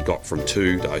they've already got from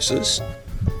 2 doses.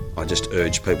 I just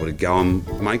urge people to go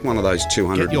and make one of those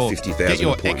 250,000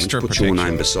 appointments, put your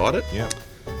name beside it,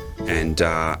 and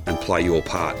play your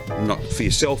part. Not for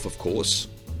yourself, of course,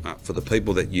 for the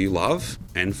people that you love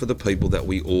and for the people that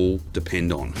we all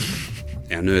depend on.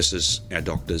 Our nurses, our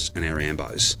doctors, and our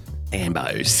ambos.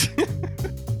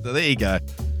 So there you go.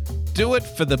 Do it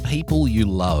for the people you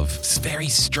love. It's a very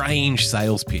strange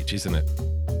sales pitch, isn't it?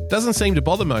 Doesn't seem to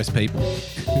bother most people.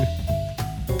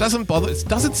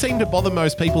 Doesn't seem to bother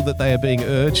most people that they are being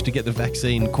urged to get the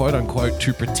vaccine, quote unquote,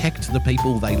 to protect the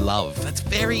people they love. That's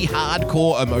very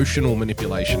hardcore emotional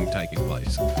manipulation taking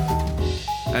place.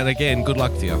 And again, good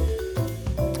luck to you.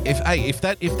 If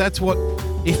that's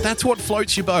what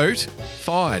floats your boat,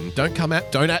 fine. Don't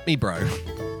at me, bro.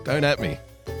 Don't at me.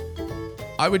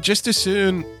 I would just as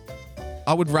soon.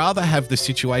 I would rather have the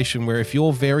situation where if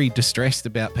you're very distressed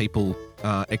about people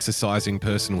exercising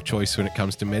personal choice when it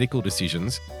comes to medical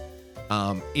decisions,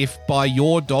 if by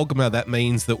your dogma that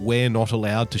means that we're not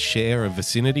allowed to share a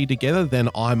vicinity together, then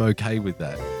I'm okay with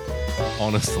that.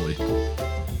 Honestly.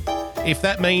 If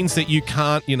that means that you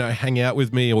can't, hang out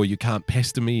with me, or you can't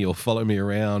pester me or follow me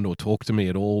around or talk to me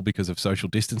at all because of social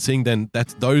distancing, then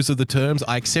those are the terms.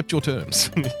 I accept your terms.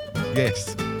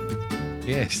 Yes.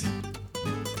 Yes.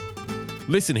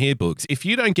 Listen here, Boogs. If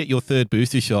you don't get your third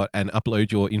booster shot and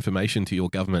upload your information to your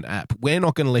government app, we're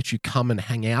not going to let you come and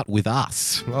hang out with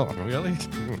us. Oh, really?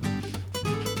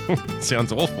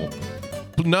 Sounds awful.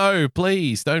 No,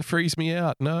 please, don't freeze me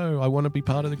out. No, I want to be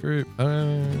part of the group.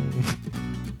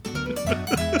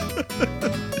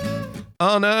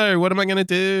 Oh, no, what am I going to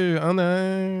do? Oh,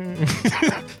 no.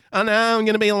 Oh, no, I'm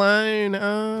going to be alone.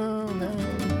 Oh, no.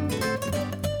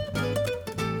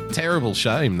 Terrible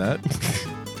shame, that.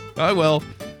 Oh, well,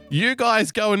 you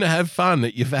guys go and have fun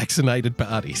at your vaccinated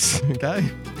parties, okay?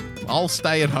 I'll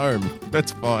stay at home.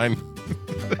 That's fine.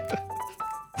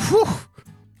 Whew.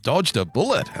 Dodged a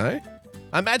bullet, hey?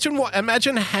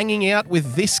 Imagine hanging out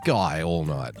with this guy all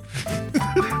night.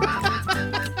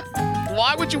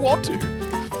 Why would you want to?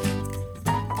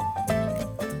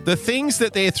 The things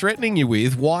that they're threatening you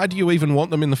with, why do you even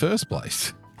want them in the first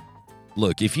place?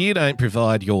 Look, if you don't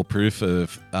provide your proof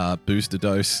of booster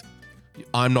dose,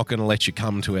 I'm not going to let you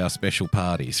come to our special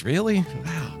parties. Really?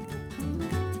 Wow.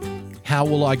 How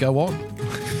will I go on?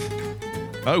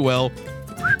 Oh, well.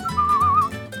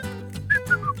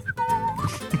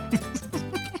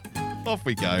 Off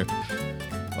we go.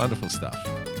 Wonderful stuff.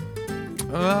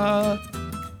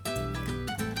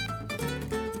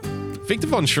 Victor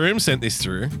Von Shroom sent this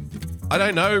through. I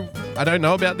don't know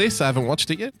about this. I haven't watched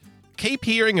it yet. Keep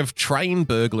hearing of train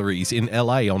burglaries in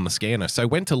LA on the scanner, so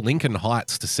went to Lincoln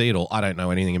Heights to see it all. I don't know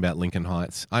anything about Lincoln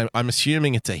Heights. I'm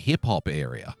assuming it's a hip-hop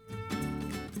area.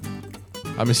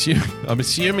 I'm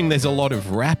assuming there's a lot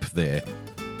of rap there.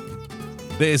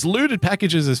 There's looted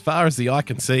packages as far as the eye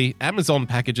can see, Amazon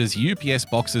packages, UPS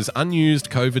boxes, unused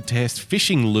COVID tests,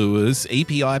 fishing lures,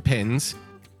 EPI pens,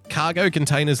 cargo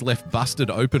containers left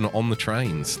busted open on the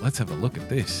trains. Let's have a look at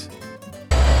this.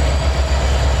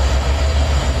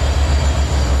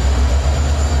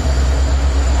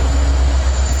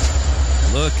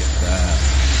 Look at that.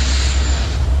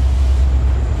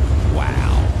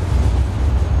 Wow.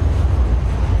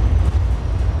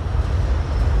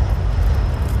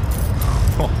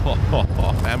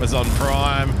 Amazon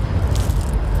Prime.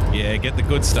 Yeah, get the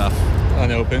good stuff.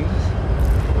 Unopened.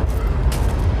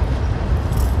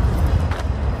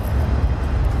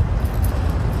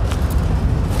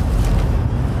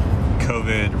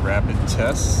 COVID rapid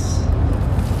tests.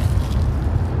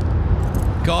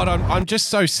 God, I'm just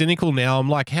so cynical now. I'm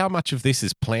like, how much of this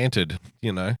is planted,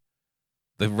 The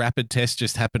rapid test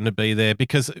just happened to be there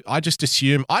because I just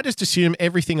assume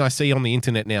everything I see on the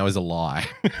internet now is a lie.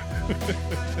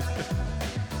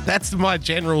 That's my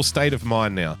general state of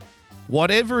mind now.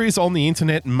 Whatever is on the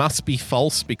internet must be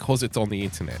false because it's on the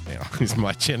internet now, is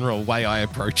my general way I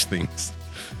approach things.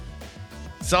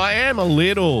 So I am a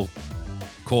little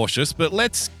cautious, but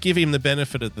let's give him the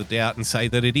benefit of the doubt and say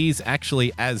that it is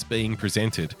actually as being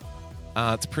presented.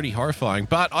 It's pretty horrifying,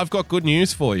 but I've got good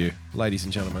news for you, ladies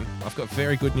and gentlemen. I've got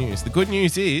very good news. The good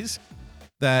news is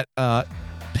that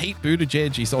Pete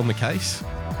Buttigieg is on the case,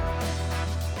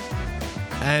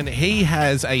 and he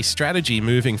has a strategy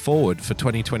moving forward for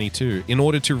 2022 in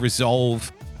order to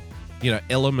resolve,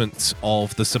 elements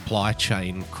of the supply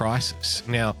chain crisis.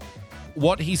 Now,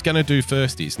 what he's going to do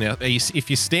first is, if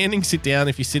you're standing, sit down.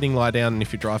 If you're sitting, lie down. And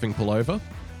if you're driving, pull over.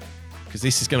 Because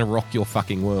this is going to rock your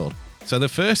fucking world. So the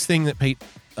first thing that Pete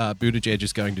Buttigieg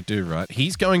is going to do, right?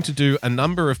 He's going to do a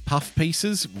number of puff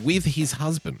pieces with his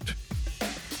husband.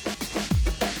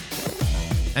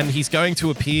 And he's going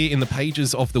to appear in the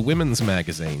pages of the women's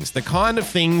magazines. The kind of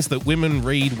things that women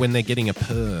read when they're getting a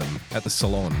perm at the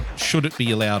salon. Should it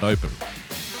be allowed open?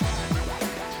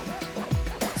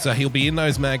 So he'll be in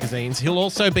those magazines. He'll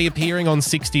also be appearing on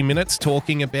 60 Minutes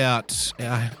talking about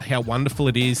how wonderful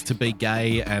it is to be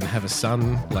gay and have a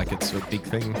son. Like, it's a big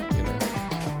thing,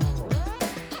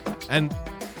 And,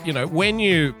 when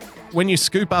you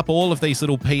scoop up all of these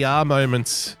little PR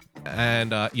moments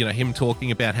and, him talking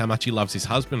about how much he loves his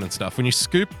husband and stuff, when you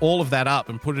scoop all of that up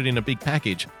and put it in a big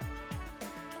package,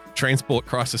 transport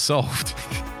crisis solved.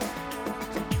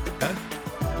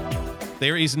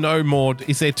 There is no more.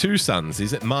 Is there two sons?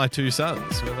 Is it my two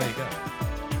sons? Well, there you go.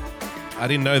 I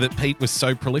didn't know that Pete was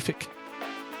so prolific.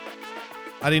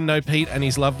 I didn't know Pete and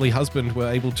his lovely husband were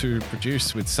able to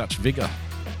produce with such vigor.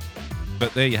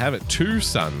 But there you have it. 2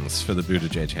 sons for the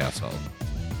Buttigieg household.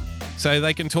 So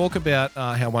they can talk about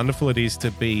how wonderful it is to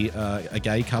be a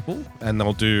gay couple, and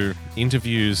they'll do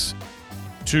interviews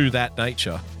to that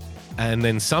nature. And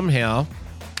then somehow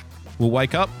we'll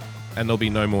wake up and there'll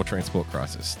be no more transport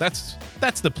crisis.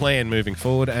 That's the plan moving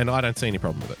forward, and I don't see any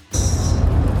problem with it.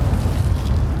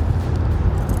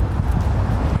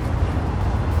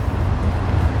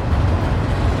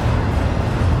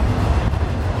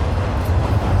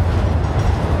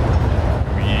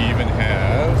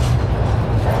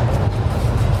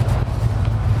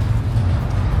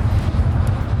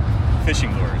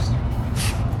 Fishing lures.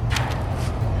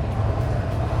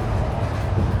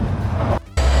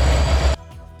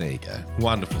 There you go.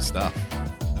 Wonderful stuff.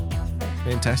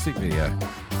 Fantastic video.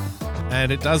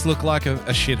 And it does look like a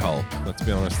shithole, let's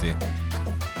be honest here.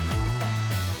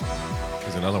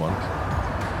 Here's another one.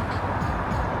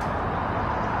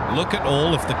 Look at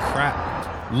all of the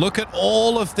crap. Look at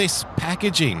all of this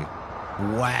packaging.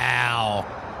 Wow.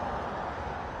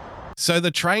 So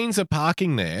the trains are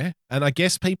parking there, and I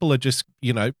guess people are just,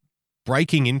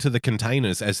 breaking into the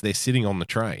containers as they're sitting on the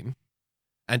train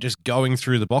and just going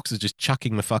through the boxes, just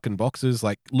chucking the fucking boxes,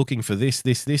 like looking for this.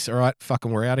 All right,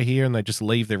 fucking we're out of here, and they just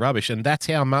leave their rubbish. And that's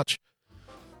how much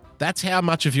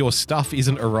of your stuff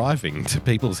isn't arriving to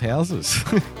people's houses.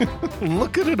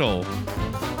 Look at it all.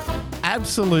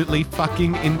 Absolutely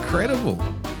fucking incredible.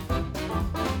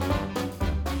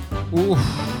 Oof.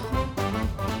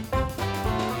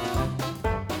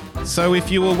 So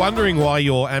if you were wondering why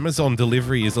your Amazon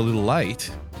delivery is a little late,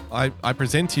 I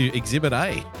present to you Exhibit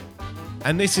A.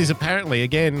 And this is apparently,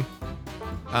 again,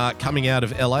 coming out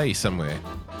of LA somewhere.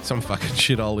 Some fucking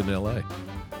shithole in LA.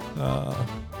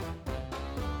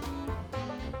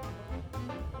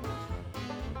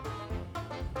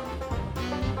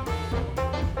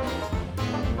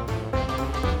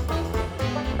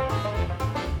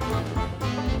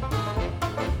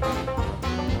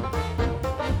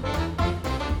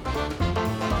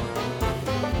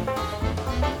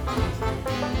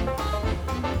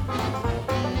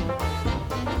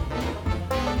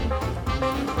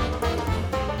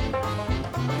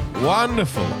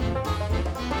 Wonderful.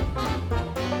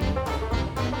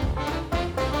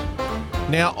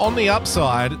 Now, on the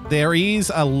upside, there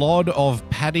is a lot of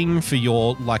padding for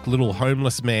your little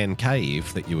homeless man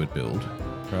cave that you would build,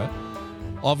 right?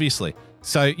 Obviously.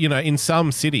 So, in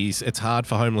some cities, it's hard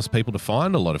for homeless people to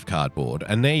find a lot of cardboard.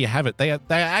 And there you have it. They are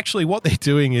actually, what they're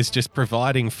doing is just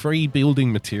providing free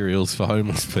building materials for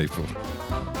homeless people.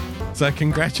 So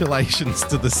congratulations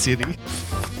to the city.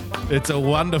 It's a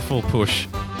wonderful push.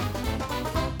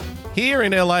 Here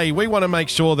in LA, we want to make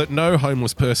sure that no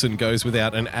homeless person goes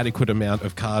without an adequate amount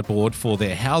of cardboard for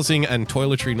their housing and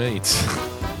toiletry needs.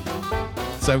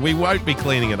 So we won't be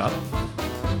cleaning it up.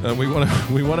 We want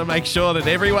to make sure that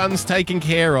everyone's taken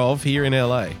care of here in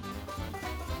LA.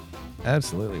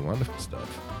 Absolutely wonderful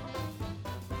stuff.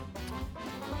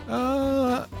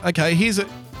 Okay,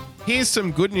 here's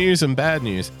some good news and bad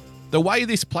news. The way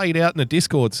this played out in the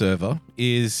Discord server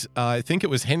is, I think it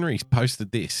was Henry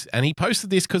posted this, and he posted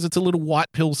this because it's a little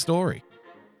white pill story.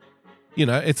 You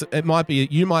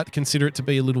might consider it to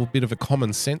be a little bit of a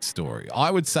common sense story.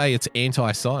 I would say it's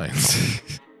anti-science,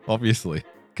 obviously,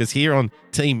 because here on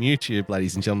Team YouTube,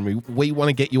 ladies and gentlemen, we want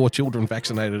to get your children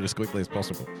vaccinated as quickly as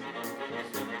possible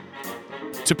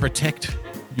to protect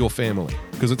your family,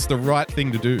 because it's the right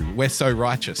thing to do. We're so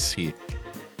righteous here.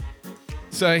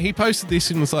 So he posted this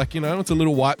and was like, it's a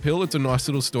little white pill. It's a nice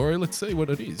little story. Let's see what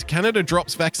it is. Canada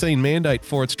drops vaccine mandate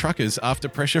for its truckers after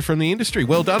pressure from the industry.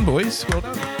 Well done, boys. Well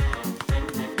done.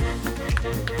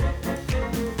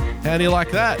 How do you like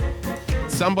that?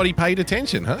 Somebody paid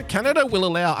attention, huh? Canada will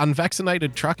allow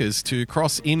unvaccinated truckers to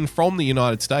cross in from the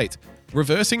United States,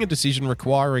 reversing a decision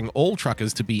requiring all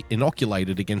truckers to be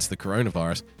inoculated against the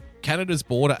coronavirus, Canada's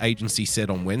border agency said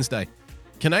on Wednesday.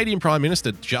 Canadian Prime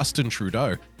Minister Justin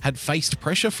Trudeau had faced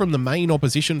pressure from the main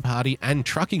opposition party and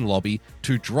trucking lobby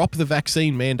to drop the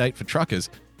vaccine mandate for truckers,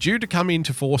 due to come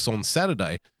into force on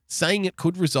Saturday, saying it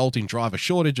could result in driver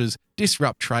shortages,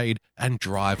 disrupt trade, and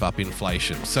drive up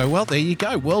inflation. So, well, there you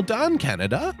go. Well done,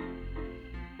 Canada.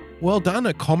 Well done,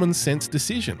 a common sense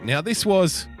decision. Now, this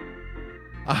was...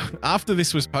 after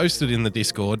this was posted in the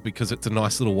Discord, because it's a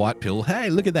nice little white pill,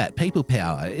 hey, look at that, people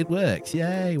power, it works,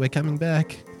 yay, we're coming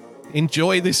back.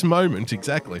 Enjoy this moment,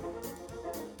 exactly.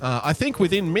 I think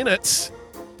within minutes,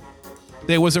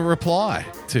 there was a reply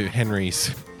to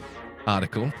Henry's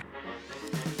article.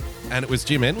 And it was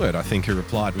Jim Enward, I think, who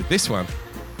replied with this one.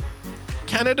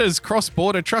 Canada's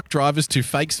cross-border truck drivers to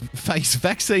face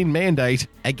vaccine mandate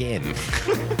again.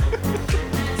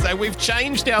 So we've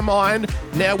changed our mind.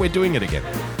 Now we're doing it again.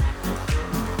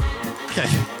 Okay.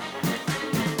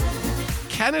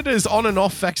 Canada's on and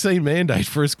off vaccine mandate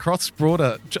for its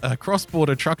cross-border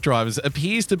truck drivers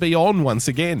appears to be on once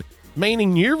again,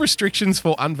 meaning new restrictions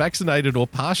for unvaccinated or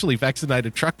partially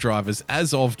vaccinated truck drivers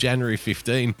as of January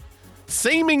 15,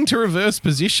 seeming to reverse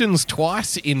positions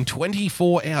twice in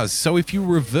 24 hours. So if you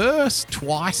reverse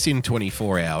twice in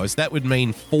 24 hours, that would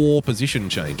mean 4 position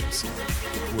changes.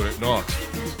 Would it not?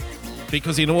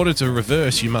 Because in order to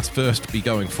reverse, you must first be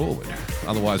going forward.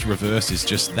 Otherwise, reverse is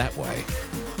just that way.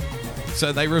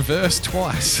 So they reverse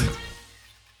twice.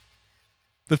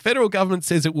 The federal government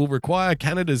says it will require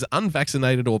Canada's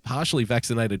unvaccinated or partially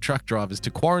vaccinated truck drivers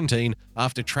to quarantine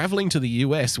after traveling to the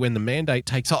US when the mandate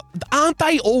takes off. Aren't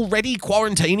they already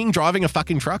quarantining driving a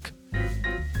fucking truck?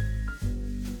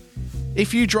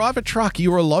 If you drive a truck,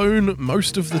 you're alone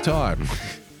most of the time.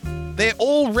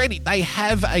 They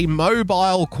have a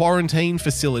mobile quarantine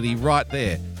facility right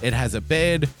there. It has a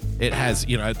bed. It has,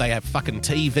 they have fucking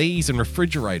TVs and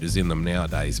refrigerators in them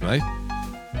nowadays, mate.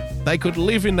 They could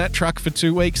live in that truck for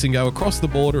 2 weeks and go across the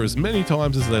border as many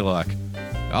times as they like.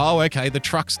 Oh, okay, the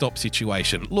truck stop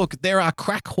situation. Look, there are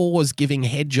crack whores giving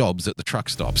head jobs at the truck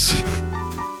stops.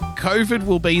 COVID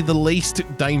will be the least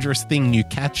dangerous thing you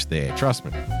catch there, trust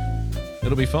me.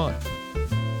 It'll be fine.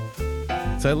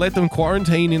 So let them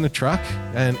quarantine in the truck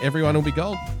and everyone will be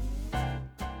golden.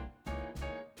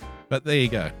 But there you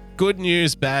go. Good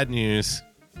news, bad news.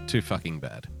 Too fucking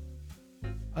bad.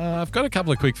 I've got a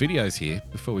couple of quick videos here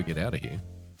before we get out of here.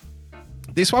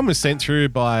 This one was sent through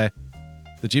by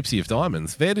the Gypsy of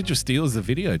Diamonds. Where did you steal the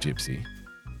video, Gypsy?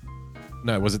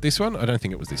 No, was it this one? I don't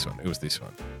think it was this one. It was this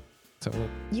one.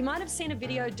 You might have seen a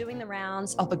video doing the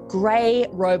rounds of a grey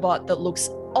robot that looks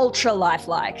ultra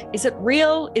lifelike. Is it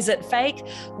real? Is it fake?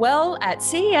 Well, at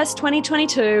CES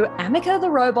 2022, Amica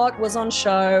the robot was on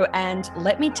show, and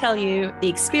let me tell you, the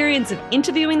experience of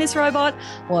interviewing this robot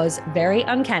was very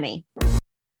uncanny.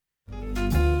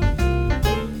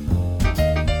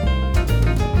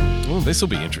 Oh, this will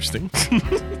be interesting.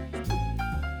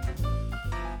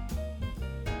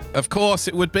 Of course,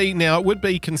 it would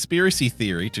be conspiracy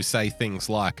theory to say things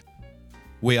like,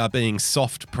 we are being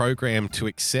soft programmed to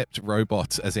accept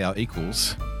robots as our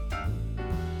equals,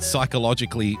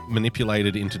 psychologically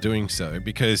manipulated into doing so.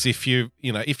 Because if you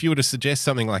were to suggest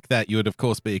something like that, you would of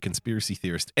course be a conspiracy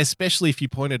theorist, especially if you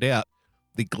pointed out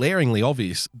the glaringly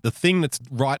obvious, the thing that's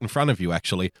right in front of you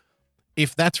actually.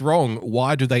 If that's wrong,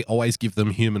 why do they always give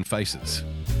them human faces?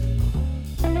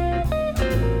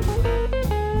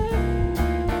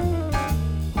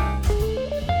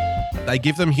 They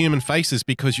give them human faces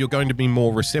because you're going to be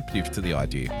more receptive to the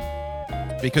idea.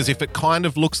 Because if it kind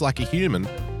of looks like a human,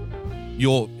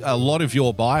 a lot of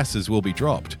your biases will be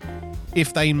dropped.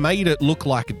 If they made it look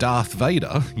like Darth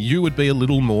Vader, you would be a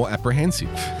little more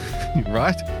apprehensive,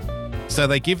 right? So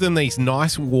they give them these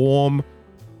nice, warm,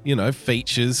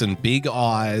 features and big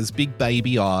eyes, big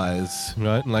baby eyes,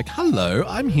 right? And like, hello,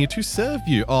 I'm here to serve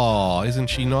you. Oh, isn't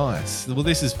she nice? Well,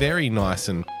 this is very nice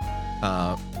and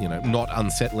not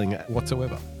unsettling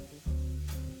whatsoever.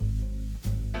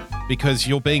 Because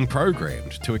you're being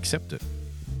programmed to accept it.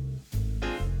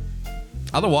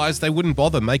 Otherwise, they wouldn't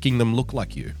bother making them look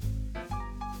like you.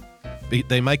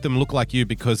 They make them look like you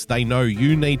because they know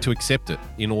you need to accept it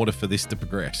in order for this to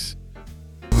progress.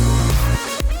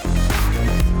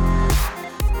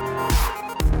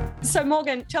 So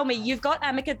Morgan, tell me, you've got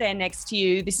Amica there next to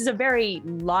you. This is a very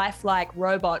lifelike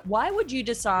robot. Why would you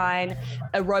design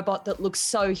a robot that looks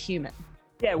so human?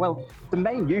 Yeah, well, the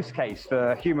main use case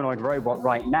for a humanoid robot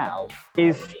right now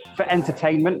is for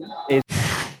entertainment.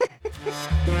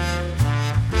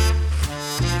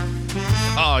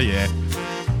 Oh, yeah.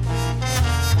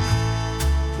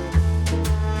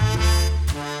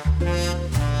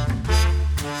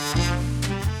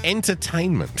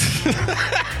 Entertainment.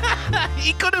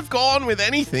 He could have gone with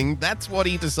anything. That's what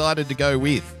he decided to go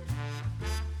with.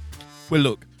 Well,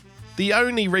 look, the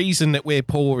only reason that we're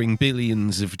pouring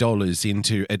billions of dollars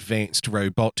into advanced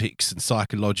robotics and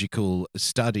psychological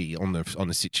study on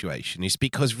the situation is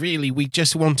because really we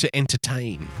just want to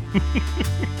entertain.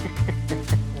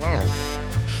 Wow.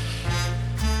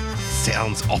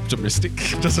 Sounds optimistic,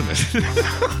 doesn't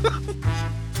it?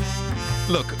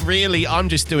 Look, really, I'm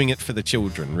just doing it for the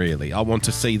children, really. I want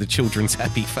to see the children's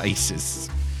happy faces.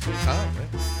 Oh,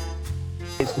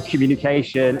 it's for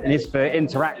communication and it's for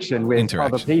interaction with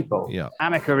other people. Yeah.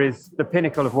 Amica is the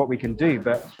pinnacle of what we can do,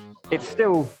 but it's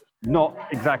still not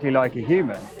exactly like a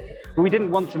human. But we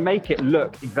didn't want to make it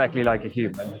look exactly like a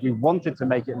human. We wanted to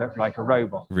make it look like a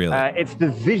robot. Really? It's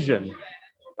the vision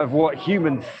of what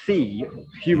humans see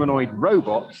humanoid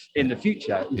robots in the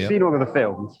future. You've seen all of the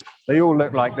films. They all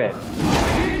look like this.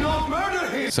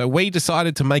 So we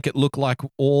decided to make it look like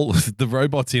all the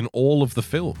robots in all of the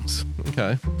films.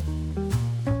 Okay.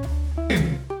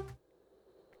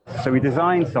 So we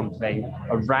designed something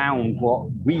around what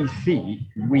we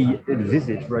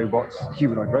envisage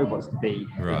humanoid robots to be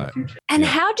in the future. And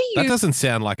how do you... That doesn't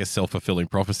sound like a self-fulfilling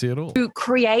prophecy at all. To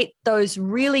create those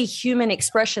really human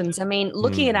expressions. I mean,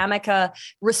 looking at Amica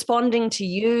responding to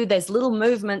you, there's little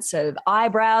movements of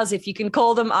eyebrows, if you can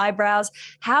call them eyebrows.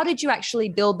 How did you actually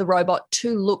build the robot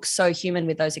to look so human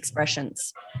with those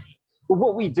expressions? Well,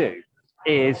 what we do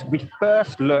is we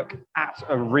first look at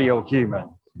a real human.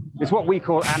 It's what we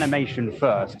call animation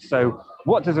first. So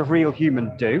what does a real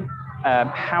human do?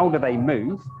 How do they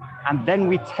move? And then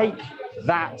we take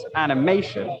that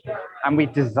animation and we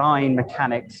design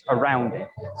mechanics around it.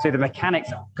 So the mechanics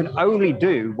can only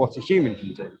do what a human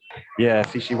can do. Yeah,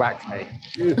 see, she whacked me.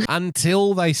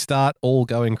 Until they start all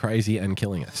going crazy and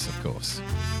killing us, of course.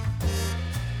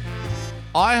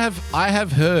 I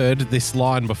have heard this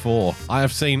line before. I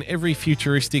have seen every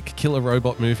futuristic killer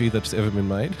robot movie that's ever been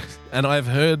made, and I've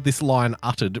heard this line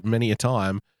uttered many a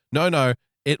time. No,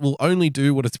 it will only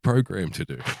do what it's programmed to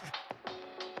do.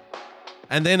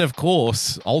 And then, of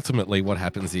course, ultimately what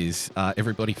happens is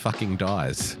everybody fucking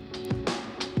dies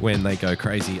when they go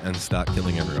crazy and start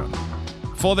killing everyone.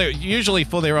 Usually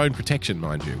for their own protection,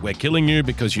 mind you. We're killing you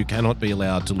because you cannot be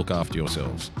allowed to look after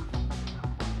yourselves.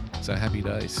 So happy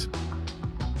days.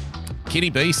 Kitty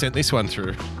B sent this one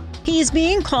through. He's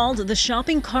being called the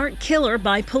shopping cart killer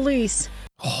by police.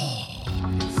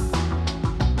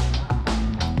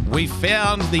 We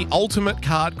found the ultimate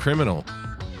cart criminal.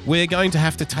 We're going to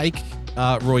have to take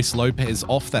Royce Lopez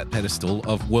off that pedestal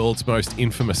of world's most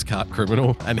infamous cart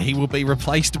criminal, and he will be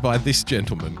replaced by this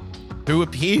gentleman who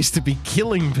appears to be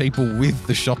killing people with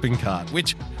the shopping cart,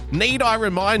 which, need I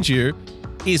remind you,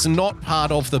 is not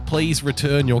part of the please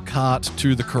return your cart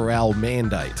to the corral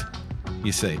mandate.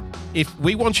 You see, if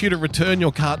we want you to return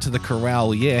your cart to the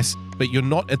corral, yes, but you're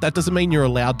not. That doesn't mean you're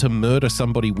allowed to murder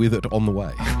somebody with it on the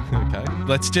way. Okay,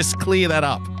 let's just clear that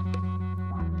up.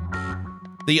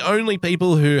 The only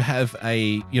people who have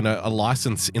a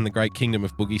license in the Great Kingdom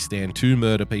of Boogiestan to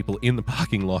murder people in the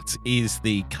parking lots is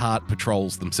the cart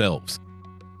patrols themselves,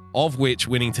 of which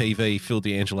Winning TV Phil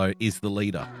D'Angelo is the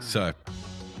leader. So,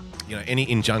 any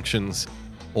injunctions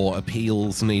or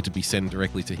appeals need to be sent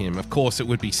directly to him. Of course, it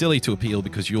would be silly to appeal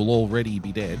because you'll already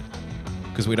be dead,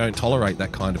 because we don't tolerate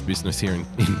that kind of business here in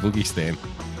Boogiestan.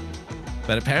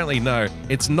 But apparently, no,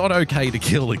 it's not okay to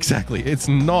kill, exactly. It's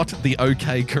not the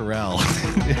OK Corral.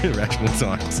 Irrational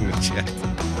Times in the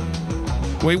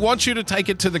chat. We want you to take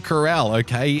it to the corral,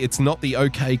 okay? It's not the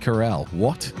OK Corral.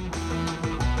 What?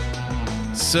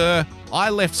 Sir, I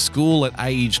left school at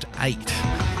aged 8.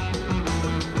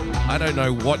 I don't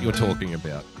know what you're talking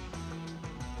about.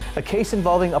 A case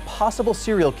involving a possible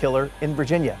serial killer in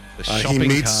Virginia. He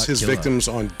meets his victims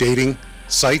on dating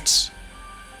sites.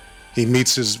 He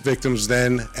meets his victims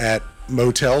then at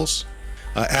motels.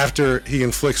 After he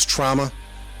inflicts trauma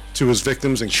to his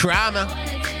victims. Trauma.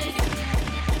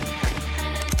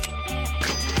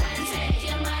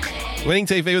 Winning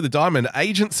TV with a diamond.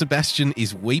 Agent Sebastian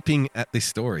is weeping at this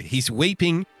story. He's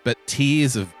weeping, but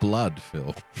tears of blood,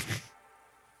 Phil.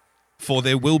 For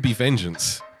there will be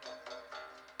vengeance.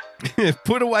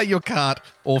 Put away your cart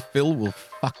or Phil will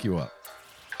fuck you up.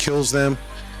 Kills them.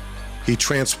 He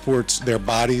transports their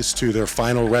bodies to their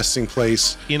final resting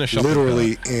place, in a shopping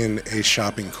literally cart. In a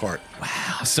shopping cart.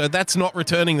 Wow. So that's not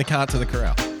returning the cart to the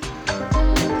corral.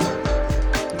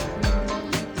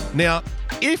 Now,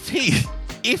 if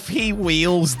he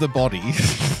wheels the body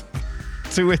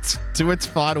to its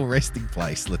final resting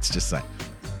place, let's just say.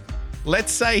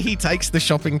 Let's say he takes the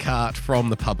shopping cart from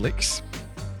the Publix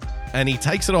and he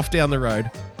takes it off down the road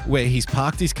where he's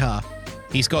parked his car.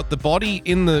 He's got the body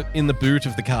in the boot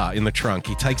of the car, in the trunk.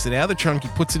 He takes it out of the trunk, he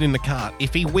puts it in the cart.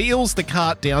 If he wheels the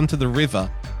cart down to the river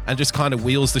and just kind of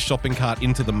wheels the shopping cart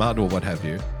into the mud or what have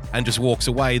you and just walks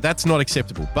away, that's not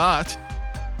acceptable. But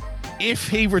if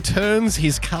he returns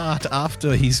his cart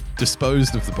after he's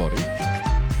disposed of the body,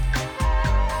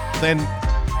 then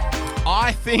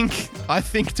I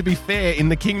think to be fair, in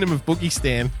the Kingdom of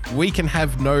Boogiestan, we can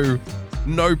have no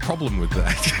problem with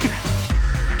that.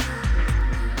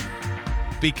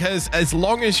 Because as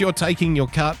long as you're taking your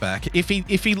cart back, if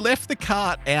he left the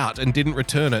cart out and didn't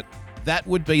return it, that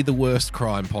would be the worst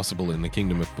crime possible in the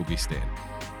Kingdom of Boogiestan.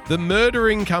 The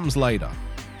murdering comes later.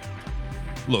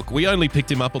 Look, we only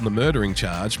picked him up on the murdering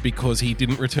charge because he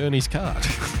didn't return his card.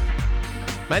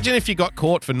 Imagine if you got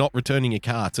caught for not returning your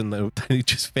cards and they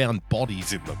just found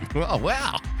bodies in them. Oh,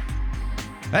 wow.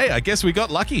 Hey, I guess we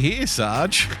got lucky here,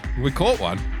 Sarge. We caught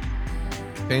one.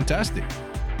 Fantastic.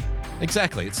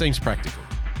 Exactly. It seems practical.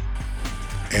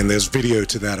 And there's video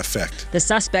to that effect. The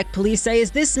suspect, police say,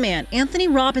 is this man, Anthony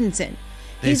Robinson.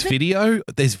 There's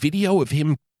video of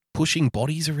him pushing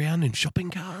bodies around in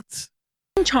shopping carts.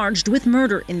 Charged with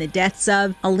murder in the deaths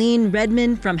of Aline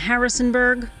Redmond from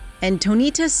Harrisonburg and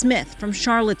Tonita Smith from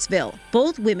Charlottesville.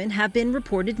 Both women have been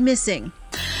reported missing.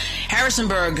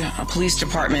 Harrisonburg Police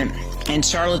Department and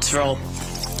Charlottesville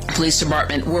Police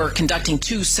Department were conducting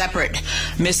two separate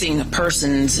missing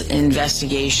persons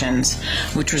investigations,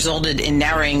 which resulted in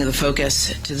narrowing the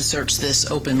focus to the search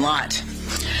this open lot.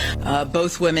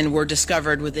 Both women were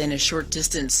discovered within a short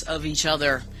distance of each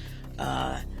other,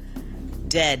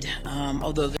 dead,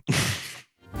 although...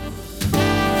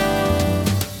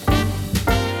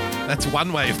 That's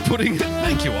one way of putting it.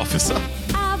 Thank you, officer.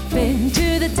 I've been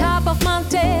to the top of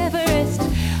Mount Everest.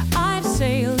 I've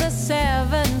sailed the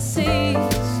 7 seas.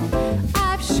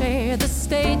 I've shared the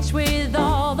stage with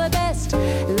all the best.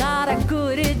 Lot of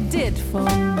good it did for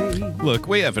me. Look,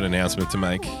 we have an announcement to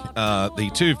make. The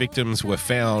 2 victims were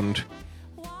found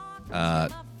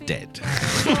dead.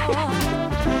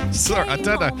 Sorry, I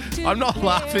don't know. I'm not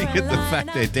laughing at the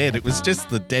fact they're dead. It was just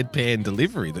the deadpan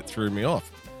delivery that threw me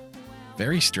off.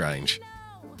 Very strange.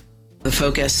 The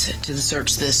focus to the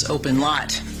search this open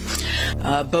lot.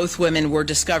 Both women were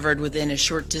discovered within a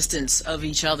short distance of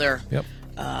each other. Yep.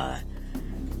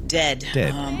 Dead.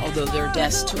 Although their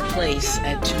deaths took place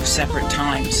at 2 separate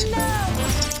times.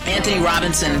 Anthony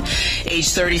Robinson, age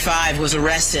 35, was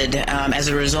arrested as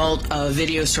a result of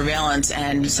video surveillance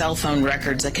and cell phone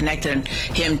records that connected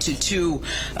him to 2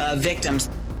 victims.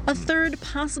 A third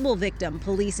possible victim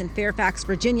police in Fairfax,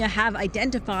 Virginia have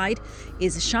identified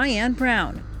is Cheyenne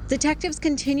Brown. Detectives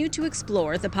continue to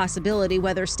explore the possibility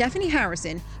whether Stephanie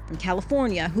Harrison from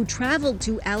California, who traveled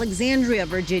to Alexandria,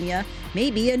 Virginia, may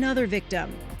be another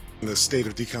victim. The state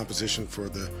of decomposition for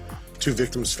the 2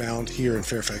 victims found here in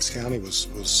Fairfax County was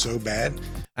so bad.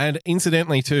 And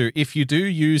incidentally, too, if you do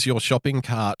use your shopping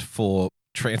cart for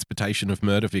transportation of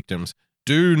murder victims,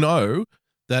 do know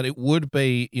that it would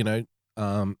be,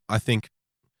 I think,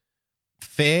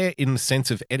 fair in the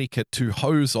sense of etiquette to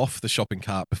hose off the shopping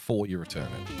cart before you return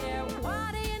it.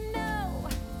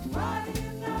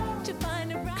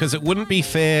 Because it wouldn't be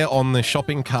fair on the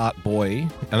shopping cart boy,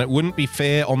 and it wouldn't be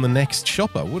fair on the next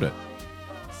shopper, would it?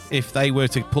 If they were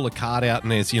to pull a cart out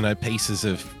and there's, pieces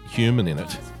of human in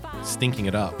it, stinking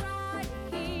it up.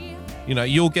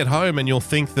 You'll get home and you'll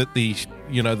think that the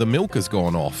milk has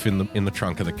gone off in the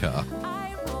trunk of the car.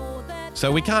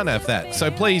 So we can't have that.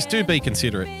 So please do be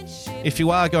considerate. If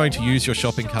you are going to use your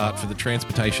shopping cart for the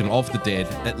transportation of the dead,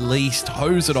 at least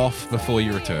hose it off before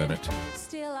you return it.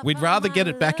 We'd rather get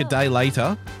it back a day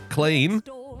later, clean,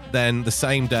 than the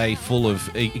same day full of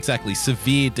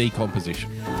severe decomposition.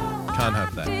 Can't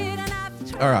have that.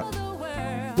 All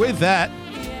right. With that,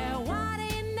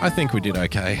 I think we did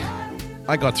okay.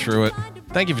 I got through it.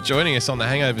 Thank you for joining us on the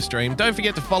Hangover stream. Don't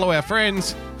forget to follow our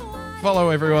friends. Follow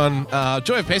everyone.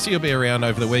 Joy of Pesci will be around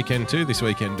over the weekend too, this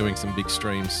weekend, doing some big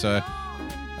streams. So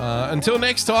until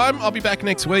next time, I'll be back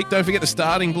next week. Don't forget the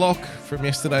starting block from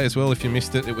yesterday as well if you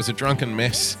missed it. It was a drunken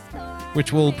mess,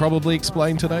 which will probably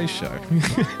explain today's show.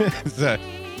 So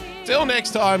till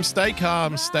next time, stay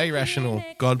calm, stay rational.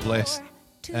 God bless.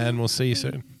 And we'll see you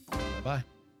soon. Bye-bye.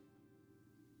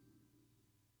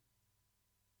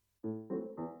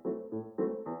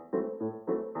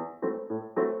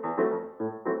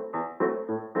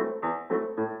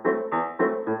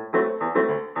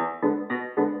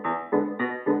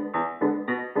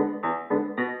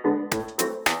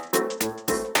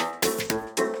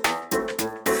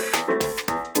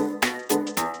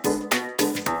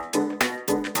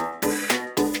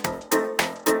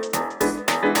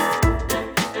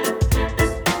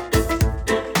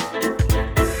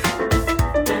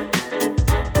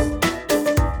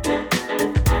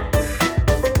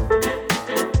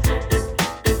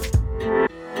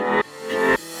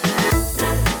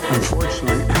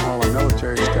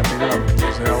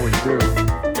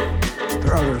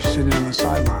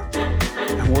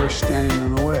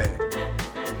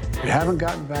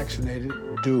 Vaccinated,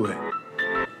 do it.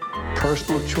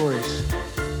 Personal choice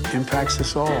impacts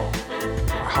us all,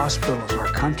 our hospitals, our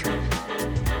country.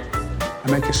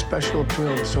 I make a special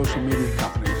appeal to social media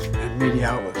companies and media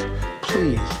outlets.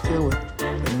 Please deal with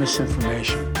the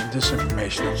misinformation and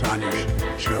disinformation that's on your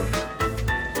shows.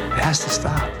 It has to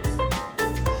stop.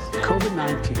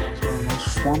 COVID-19 is one of the most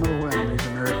formidable enemies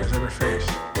America's ever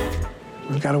faced.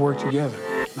 We've got to work together,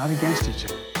 not against each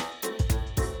other.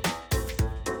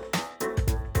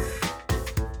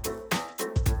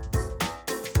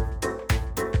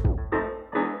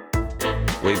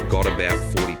 We've got about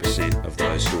 40% of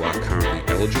those who are currently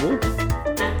eligible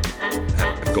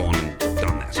have gone and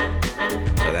done that.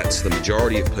 So that's the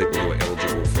majority of people who are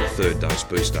eligible for a third dose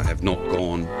booster have not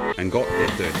gone and got their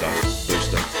third dose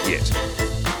booster yet.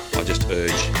 I just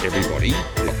urge everybody,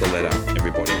 not the letter,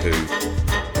 everybody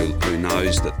who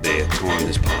knows that their time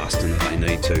has passed and that they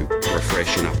need to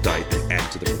refresh and update and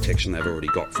add to the protection they've already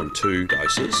got from 2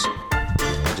 doses.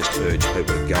 I just urge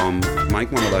people to go and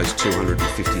make one of those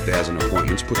 250,000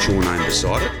 appointments, put your name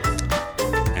beside it,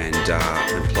 and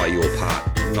play your part.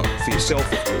 Not for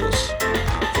yourself, of course,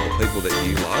 for the people that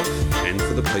you love and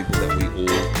for the people that we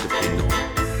all depend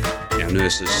on. Our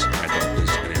nurses, our